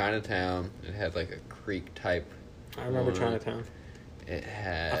 It had Chinatown. It had like a creek type. I remember Chinatown. It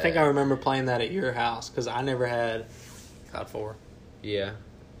had. I think I remember playing that at your house because I never had COD 4. Yeah.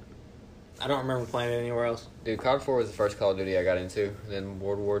 I don't remember playing it anywhere else. Dude, COD 4 was the first Call of Duty I got into. Then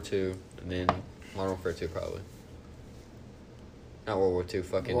World War II. And then Modern Warfare 2 probably. Not World War II.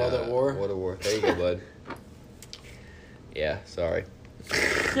 Fucking World at War? World at War. There you go, bud. Yeah, sorry.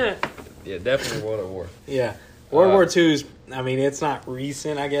 Yeah, definitely World at War. Yeah. World War II's, I mean, it's not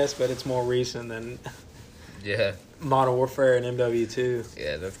recent, I guess, but it's more recent than Yeah. Modern Warfare and MW2.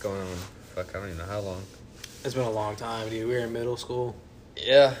 Yeah, that's going on. Fuck, I don't even know how long. It's been a long time, dude. We were in middle school.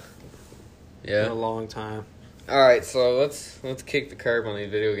 Yeah. It's been a Yeah. long time. All right, so let's kick the curb on these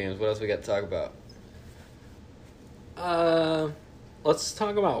video games. What else we got to talk about? Let's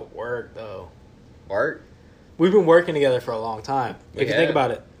talk about work, though. Work? We've been working together for a long time. We If you think have.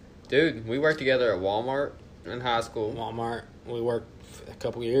 about it. Dude, we worked together at Walmart in high school. Walmart, we worked a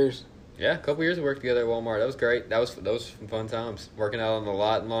couple years. Yeah, a couple years we worked together at Walmart. That was great. That was some fun times. Working out on the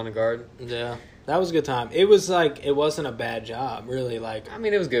lot in Lawn and Garden. Yeah. That was a good time. It was like, it wasn't a bad job, really. Like, I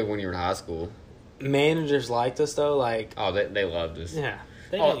mean, it was good when you were in high school. managers liked us, though. Like, Oh, they loved us. yeah.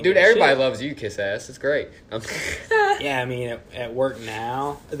 They Oh, didn't dude, give a everybody shit. loves you, kiss ass. It's great. Yeah, I mean, at work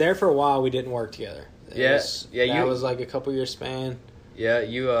now. There for a while, we didn't work together. Yeah, yeah, That you- was like a couple years span. Yeah,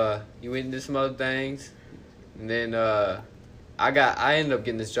 you went into some other things, and then I ended up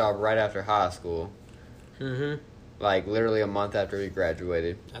getting this job right after high school, Mm-hmm. like literally a month after we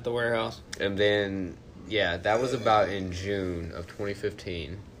graduated, At the warehouse. and then yeah, that was about in June of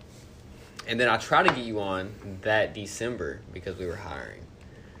 2015, and then I tried to get you on that December because we were hiring,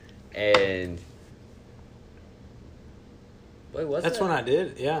 and wait, what's That's that? when I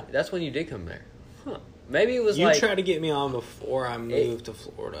did. Yeah. That's when you did come there, huh? Maybe it was You like tried to get me on before I moved to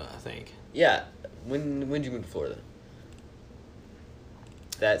Florida, I think. yeah. When did you move to Florida?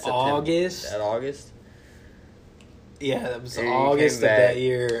 That September. August? That August. Yeah, that was And you August of came that back.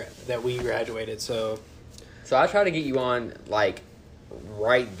 year that we graduated. So So I tried to get you on like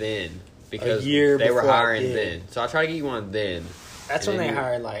right then because A year they were before I hiring did. then. So I tried to get you on then. that's And when then they you-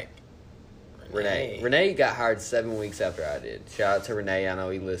 hired like Renee. Renee got hired 7 weeks after I did. Shout out to Renee. I know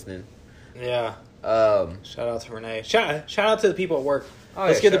he's listening. Yeah. Um, Shout out to Renee. Shout out to the people at work. Oh,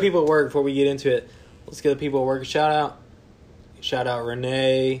 Let's yeah, get the shout- people at work before we get into it. Let's get the people at work a shout out. Shout out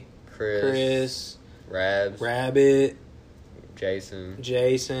Renee, Chris, Rabs, Rabbit, Jason.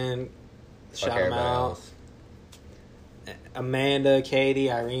 Jason. Fuck Shout them everybody out. else. Amanda, Katie,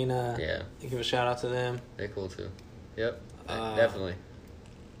 Irina. Yeah, Give a shout out to them. they're cool too. Yep, Uh, definitely.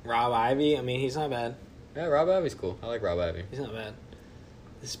 Rob Ivy. I mean, he's not bad. Yeah, Rob Ivey's cool. I like Rob Ivey. He's not bad.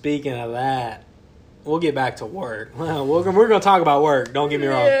 Speaking of that, we'll get back to work. We're going to talk about work. Don't get me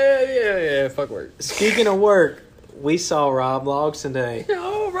wrong. Yeah. Fuck work. Speaking of work, we saw Rob Logs today.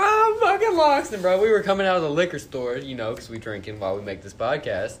 Oh, Rob fucking Loxton, bro. We were coming out of the liquor store, you know, because we drinking while we make this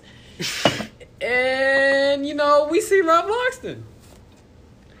podcast. And, you know, we see Rob Loxton.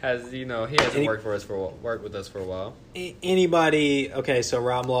 He hasn't worked with us for a while. Anybody, okay, so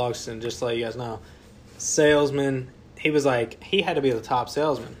Rob Logston, just to let you guys know, salesman, he had to be the top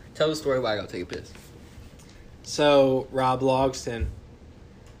salesman. Tell the story while I go take a piss. So Rob Logston,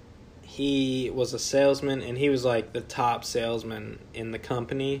 he was a salesman, and he was like the top salesman in the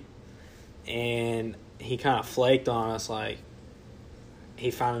company, and he kind of flaked on us, like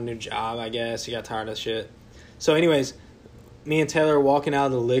he found a new job, I guess. He got tired of shit. So anyways, me and Taylor are walking out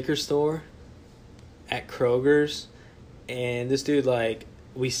of the liquor store at Kroger's, and this dude, like,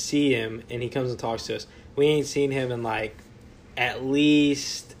 we see him, and he comes and talks to us. We ain't seen him in, like, at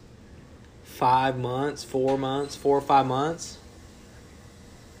least 4 or 5 months.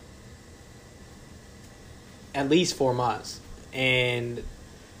 At least 4 months. And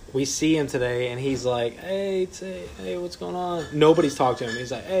we see him today, and he's like, hey, what's going on? Nobody's talked to him.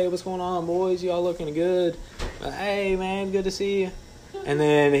 He's like, hey, what's going on, boys? Y'all looking good. Hey, man, good to see you. And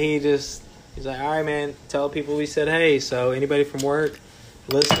then he's like, all right, man, tell people we said hey. So anybody from work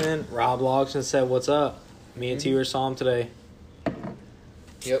listening, Rob Logston said, what's up? Me and T-Rich saw him today.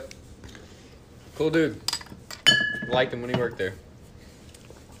 Yep. Cool dude. Liked him when he worked there.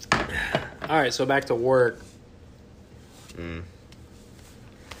 All right, so back to work. Mm.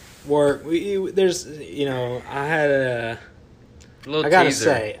 Work. There's, I had a... Little I gotta teaser.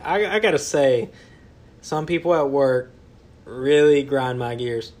 say, I gotta say, some people at work really grind my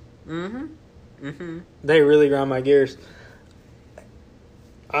gears. Mm-hmm. Mm-hmm. They really grind my gears.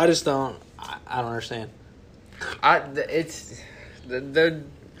 I just don't. I don't understand.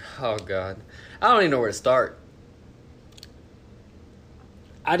 Oh God, I don't even know where to start.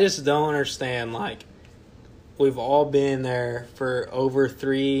 I just don't understand. Like, we've all been there for over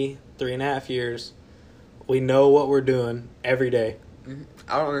 3.5 years. We know what we're doing every day.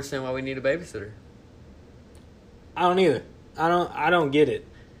 I don't understand why we need a babysitter. I don't either. I don't get it.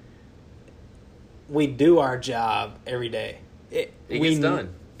 We do our job every day. It gets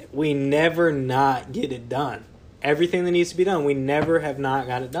done. We never not get it done. Everything that needs to be done, we never have not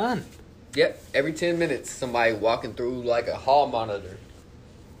got it done. Yep, every 10 minutes, somebody walking through like a hall monitor.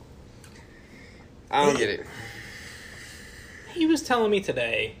 I don't get it. He was telling me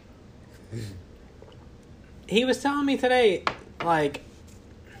today, like,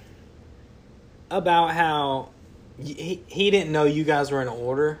 about how he didn't know you guys were in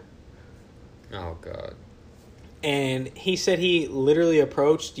order. Oh, God. And he said he literally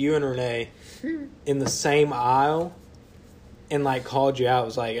approached you and Renee in the same aisle and, like, called you out. It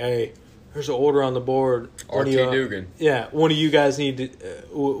was like, hey, there's an order on the board. R.T. Dugan. Yeah, one of you guys need to...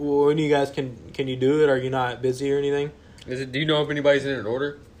 one of you guys, can you do it? Are you not busy or anything? Do you know if anybody's in an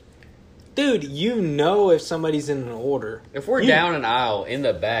order? Dude, you know if somebody's in an order. If we're down an aisle in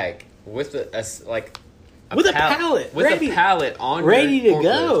the back with a pallet. With a pallet on ready to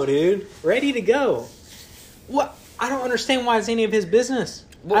go, dude. Ready to go. What? I don't understand why it's any of his business.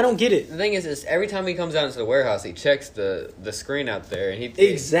 Well, I don't get it. The thing is every time he comes down into the warehouse, he checks the screen out there, and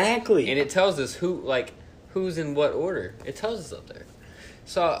exactly, and it tells us who's in what order. It tells us up there.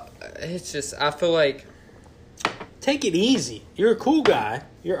 So it's just, I feel like, take it easy. You're a cool guy.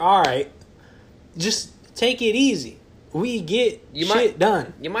 You're all right. Just take it easy. We get shit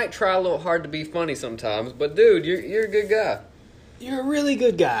done. You might try a little hard to be funny sometimes, but dude, you're a good guy. You're a really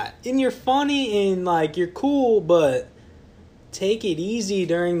good guy. And you're funny and, like, you're cool, but take it easy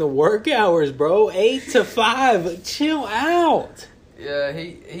during the work hours, bro. 8 to 5. Chill out. Yeah,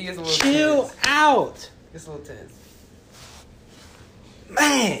 he is a little chill tense. Out. It's a little tense.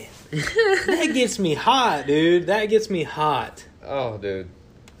 Man. That gets me hot, dude. That gets me hot. Oh, dude.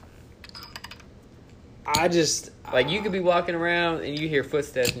 I just... Like, you could be walking around and you hear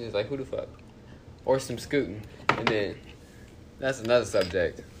footsteps and it's like, who the fuck? Or some scooting. And then, that's another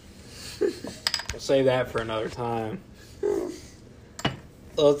subject. We'll save that for another time.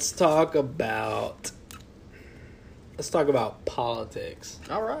 Let's talk about politics.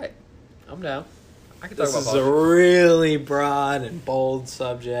 All right. I'm down. I can talk this about is politics. A really broad and bold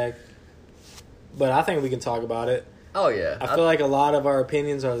subject, but I think we can talk about it. Oh, yeah. I feel like a lot of our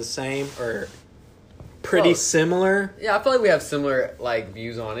opinions are the same or pretty similar. Yeah, I feel like we have similar, like,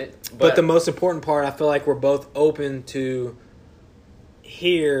 views on it. But the most important part, I feel like we're both open to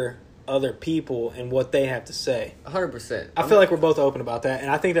hear other people and what they have to say. 100%. I feel like we're both open about that, and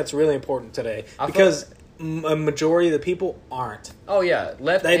I think that's really important today because a majority of the people aren't. Oh, yeah.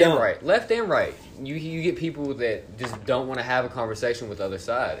 Left and right. You get people that just don't want to have a conversation with the other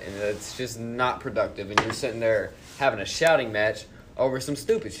side, and it's just not productive, and you're sitting there having a shouting match over some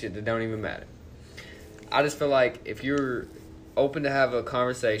stupid shit that don't even matter. I just feel like if you're open to have a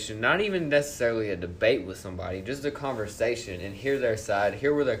conversation, not even necessarily a debate with somebody, just a conversation and hear their side,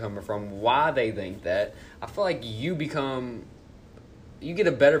 hear where they're coming from, why they think that, I feel like you get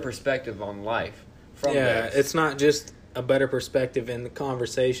a better perspective on life from this. It's not just a better perspective in the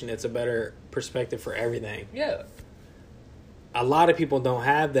conversation, it's a better perspective for everything. Yeah. A lot of people don't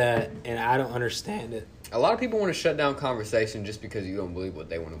have that, and I don't understand it. A lot of people want to shut down conversation just because you don't believe what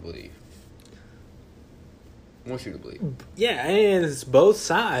they want to believe. Want you to believe. Yeah, and it's both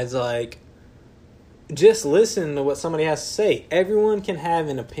sides. Like, just listen to what somebody has to say. Everyone can have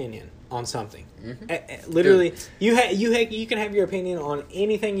an opinion on something. Mm-hmm. Literally, you can have your opinion on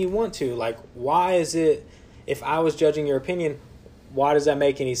anything you want to. Like, why is it? If I was judging your opinion, why does that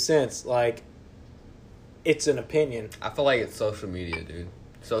make any sense? Like, it's an opinion. I feel like it's social media, dude.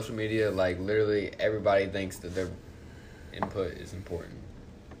 Social media, like, literally everybody thinks that their input is important.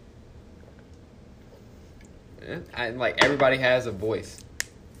 And like everybody has a voice,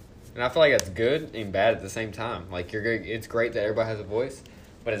 and I feel like that's good and bad at the same time. Like it's great that everybody has a voice,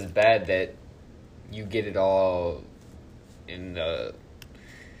 but it's bad that you get it all in the.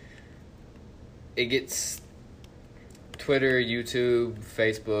 It gets Twitter, YouTube,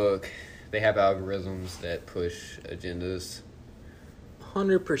 Facebook. They have algorithms that push agendas.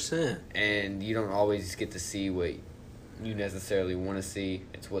 100%. And you don't always get to see what you necessarily want to see.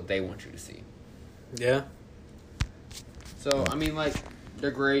 It's what they want you to see. Yeah. So, I mean, like, they're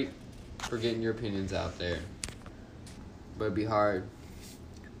great for getting your opinions out there. But it'd be hard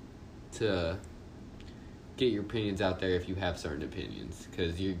to get your opinions out there if you have certain opinions,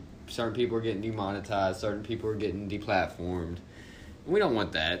 because certain people are getting demonetized, certain people are getting deplatformed. We don't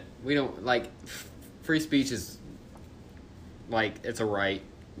want that. We don't free speech is it's a right.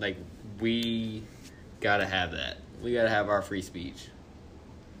 We gotta have that. We gotta have our free speech.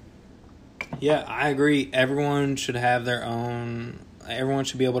 Yeah, I agree. Everyone should have their own. Everyone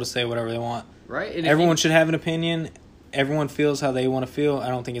should be able to say whatever they want. Right. And everyone should have an opinion. Everyone feels how they want to feel. I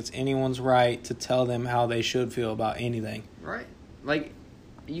don't think it's anyone's right to tell them how they should feel about anything. Right.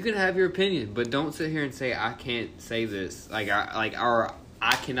 You can have your opinion, but don't sit here and say I can't say this. Or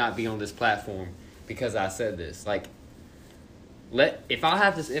I cannot be on this platform because I said this. If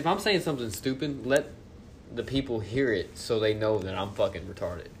I'm saying something stupid, let the people hear it so they know that I'm fucking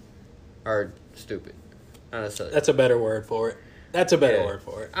retarded or stupid. Not necessarily. That's a better word for it. That's a better word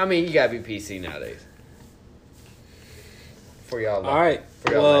for it. I mean, you gotta be PC nowadays. For y'all. All right.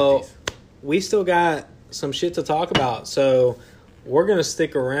 Well, we still got some shit to talk about, so we're gonna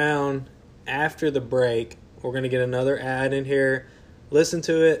stick around after the break. We're gonna get another ad in here. Listen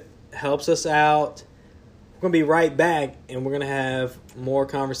to it. Helps us out. We're gonna be right back, and we're gonna have more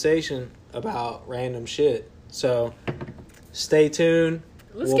conversation about random shit. So stay tuned.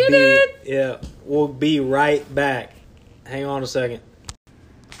 Let's get it. Yeah, we'll be right back. Hang on a second.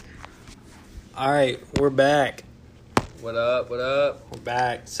 All right, we're back. What up? What up? We're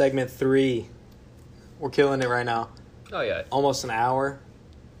back. Segment 3. We're killing it right now. Oh yeah. Almost an hour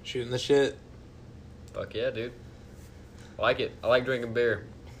shooting the shit. Fuck yeah, dude. I like it. I like drinking beer.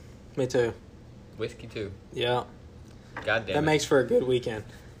 Me too. Whiskey too. Yeah. God damn that makes for a good weekend.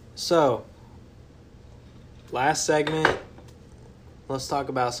 So, last segment, let's talk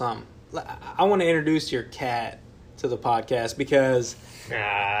about something. I want to introduce your cat to the podcast because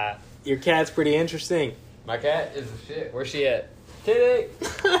your cat's pretty interesting. My cat is a shit. Where's she at? Titty!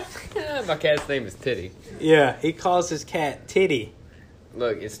 My cat's name is Titty. Yeah, he calls his cat Titty.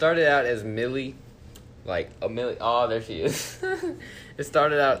 Look, it started out as Millie. A Millie. Oh, there she is. It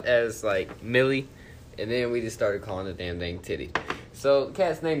started out as, Millie. And then we just started calling the damn thing Titty. So, the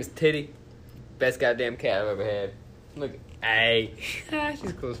cat's name is Titty. Best goddamn cat I've ever had. Look. Hey.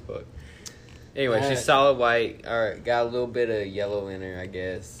 She's cool as fuck. Anyway, she's solid white. Alright, got a little bit of yellow in her, I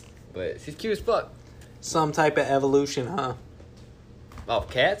guess. But she's cute as fuck. Some type of evolution, huh? Oh,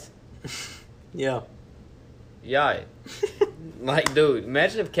 cats? Yeah. Yeah. Dude,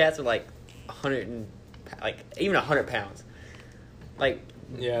 imagine if cats were 100 even 100 pounds.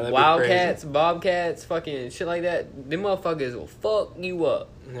 Yeah, wildcats, bobcats, fucking shit like that. Them motherfuckers will fuck you up.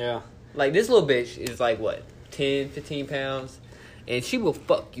 Yeah. This little bitch is 10, 15 pounds, and she will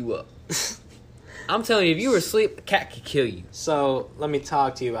fuck you up. I'm telling you, if you were asleep, a cat could kill you. So, let me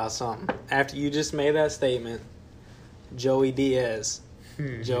talk to you about something. After you just made that statement, Joey Diaz,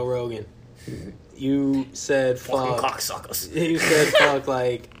 Joe Rogan, you said fuck. Fucking cocksuckers. You said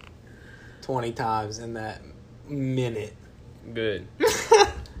fuck 20 times in that minute. Good.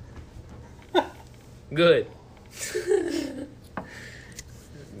 Good.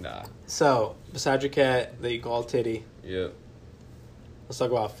 Nah. So, besides your cat that you call Titty, Yep. let's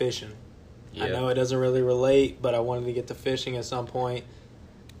talk about fishing. Yep. I know it doesn't really relate, but I wanted to get to fishing at some point.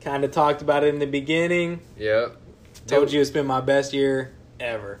 Kind of talked about it in the beginning. Yep. Told you it's been my best year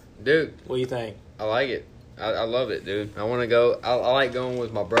ever. Dude. What do you think? I like it. I love it, dude. I want to go. I like going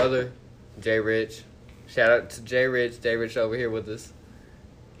with my brother, Jay Rich. Shout out to Jay Rich. Jay Rich over here with us.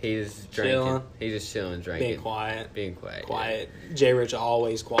 He's drinking. Chilling. He's just chilling, drinking. Being quiet. Being quiet. Quiet. Yeah. Jay Rich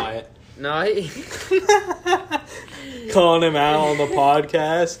always quiet. No, he... Calling him out on the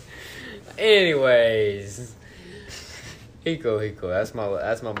podcast. Anyways. He cool. That's my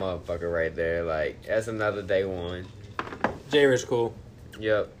motherfucker right there. That's another day one. Jay Rich cool.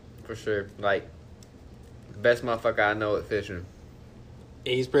 Yep, for sure. Best motherfucker I know at fishing.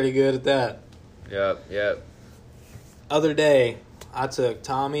 He's pretty good at that. Yep. Other day, I took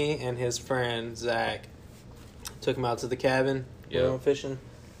Tommy and his friend Zach. Took him out to the cabin. Yep. We went fishing.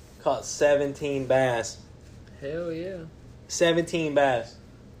 Caught 17 bass. Hell yeah. 17 bass.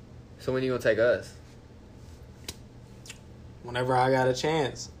 So when you gonna take us? Whenever I got a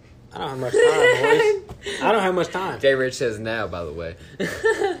chance. I don't have much time, boys. I don't have much time. Jay Rich says now, by the way.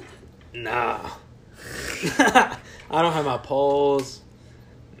 Nah. I don't have my poles.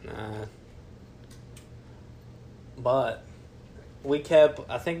 Nah. But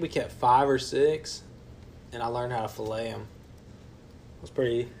I think we kept 5 or 6, and I learned how to fillet them. That was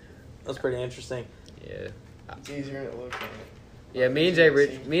pretty interesting. Yeah. It's easier than it looks like. Yeah, me and Jay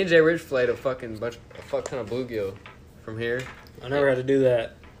Rich filleted a fuck ton of bluegill from here. I never had to do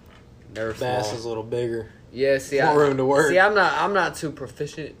that. They're Bass small. is a little bigger. Yeah, see, more room to work. See, I'm not too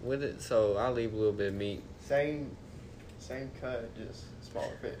proficient with it, so I'll leave a little bit of meat. Same cut, just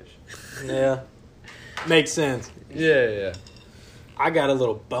smaller fish. Yeah, makes sense. Yeah. I got a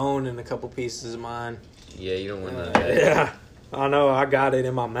little bone in a couple pieces of mine. Yeah, you don't want none of that. Yeah, I know. I got it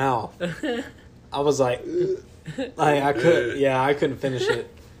in my mouth. I was like, I couldn't finish it.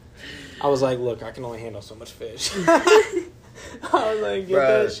 I was like, look, I can only handle so much fish. I was like, get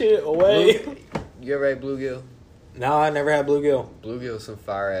that shit away. You ever had bluegill? No, I never had bluegill. Bluegill's some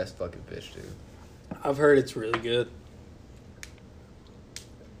fire ass fucking fish, dude. I've heard it's really good.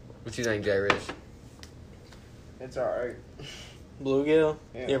 What you think, Jay Rich? It's alright. Bluegill?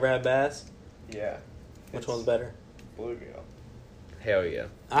 Yeah. You ever had bass? Yeah. Which one's better? Bluegill. Hell yeah.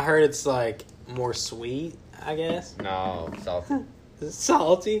 I heard it's like more sweet, I guess. No, salty. It's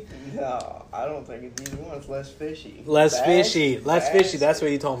salty. No, I don't think it's either one. It's less fishy. Less Bass- fishy. Less bass- fishy. That's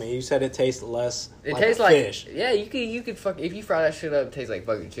what you told me. You said it tastes less It like tastes a like fish. Yeah, you could fuck if you fry that shit up. It tastes like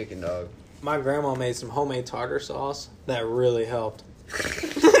fucking chicken, dog. My grandma made some homemade tartar sauce that really helped.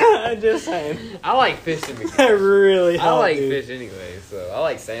 I'm just saying. I like fish in That really helped. I like dude. fish anyway, so I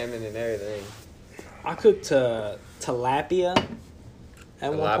like salmon and everything. I cooked tilapia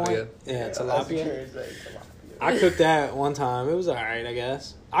at one Tilapia? point. Yeah, tilapia. Tilapia. I cooked that one time. It was alright, I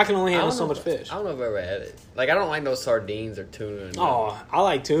guess. I can only handle so much fish. I don't know if I've ever had it. Like, I don't like no sardines or tuna. Oh, I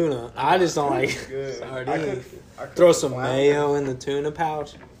like tuna. I just don't like Good. sardines. I cooked Throw some flounder. mayo in the tuna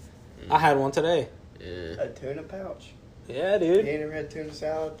pouch. I had one today. Yeah. A tuna pouch. Yeah, You dude. ain't never had tuna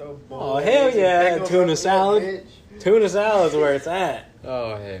salad though? Oh, hell yeah, I had Pickles tuna on the salad. bitch. Tuna salad's where it's at.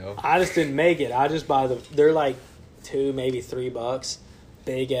 Oh hell. I just didn't make it. I just buy they're like $2, maybe $3.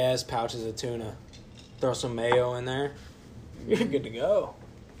 Big ass pouches of tuna. Throw some mayo in there. You're good to go.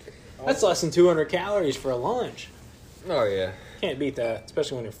 That's less than 200 calories for a lunch. Oh yeah. Can't beat that,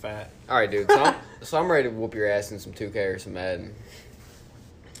 especially when you're fat. All right, dude. So I'm ready to whoop your ass in some 2K or some Madden.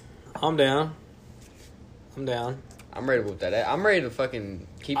 I'm down. I'm ready to whoop that ass. I'm ready to fucking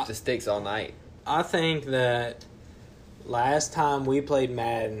keep the sticks all night. I think that last time we played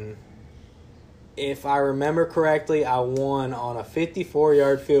Madden, if I remember correctly, I won on a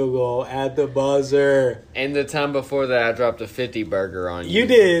 54-yard field goal at the buzzer. And the time before that, I dropped a 50 burger on you. You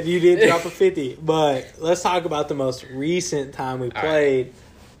did drop a 50. But let's talk about the most recent time we played.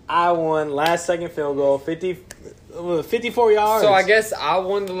 I won last second field goal, 54 yards. So I guess I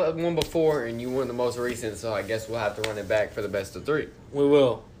won the one before, and you won the most recent. So I guess we'll have to run it back for the best of 3. We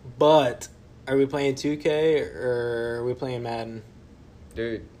will. But are we playing 2K or are we playing Madden?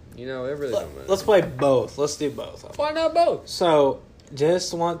 Dude, you know it really don't matter. Let's play both. Let's do both. Why not both? So,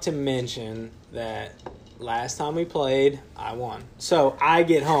 just want to mention that last time we played, I won. So, I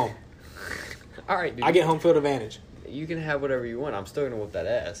get home. All right, dude. I get home field advantage. You can have whatever you want. I'm still gonna whoop that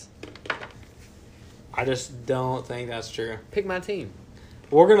ass. I just don't think that's true. Pick my team.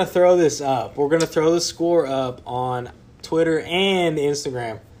 We're going to throw this up. We're going to throw the score up on Twitter and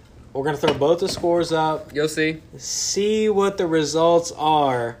Instagram. We're going to throw both the scores up. You'll see. See what the results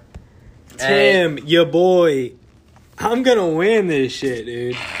are. Tim, your boy, I'm going to win this shit,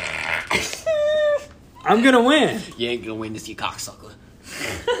 dude. I'm going to win. You ain't gonna win this, you cocksucker.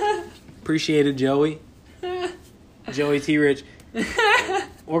 Appreciate it, Joey. Joey T. Rich.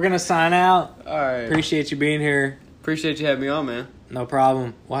 We're going to sign out. All right. Appreciate you being here. Appreciate you having me on, man. No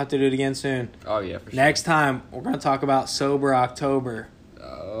problem. We'll have to do it again soon. Oh, yeah, for sure. Next time, we're going to talk about Sober October.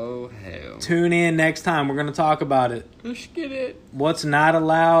 Oh, hell. Tune in next time. We're going to talk about it. Let's get it. What's not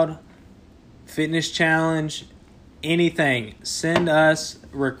allowed, fitness challenge, anything. Send us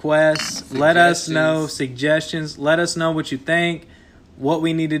requests. Let us know suggestions. Let us know what you think, what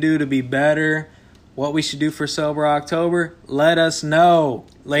we need to do to be better, what we should do for Sober October. Let us know,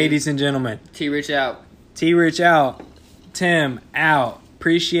 ladies and gentlemen. T-Rich out. T-Rich out. Tim out.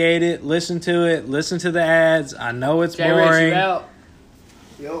 Appreciate it. Listen to it. Listen to the ads. I know it's J-Rich, boring. you out.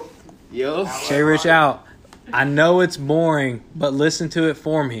 Yo. J-Rich out. I know it's boring, but listen to it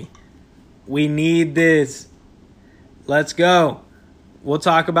for me. We need this. Let's go. We'll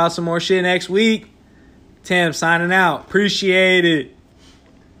talk about some more shit next week. Tim signing out. Appreciate it.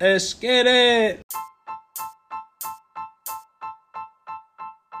 Let's get it.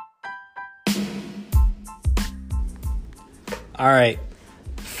 All right.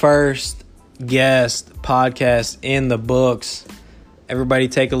 First guest podcast in the books. Everybody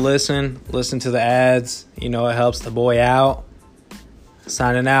take a listen. Listen to the ads. You know, it helps the boy out.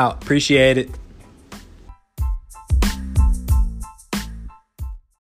 Signing out. Appreciate it.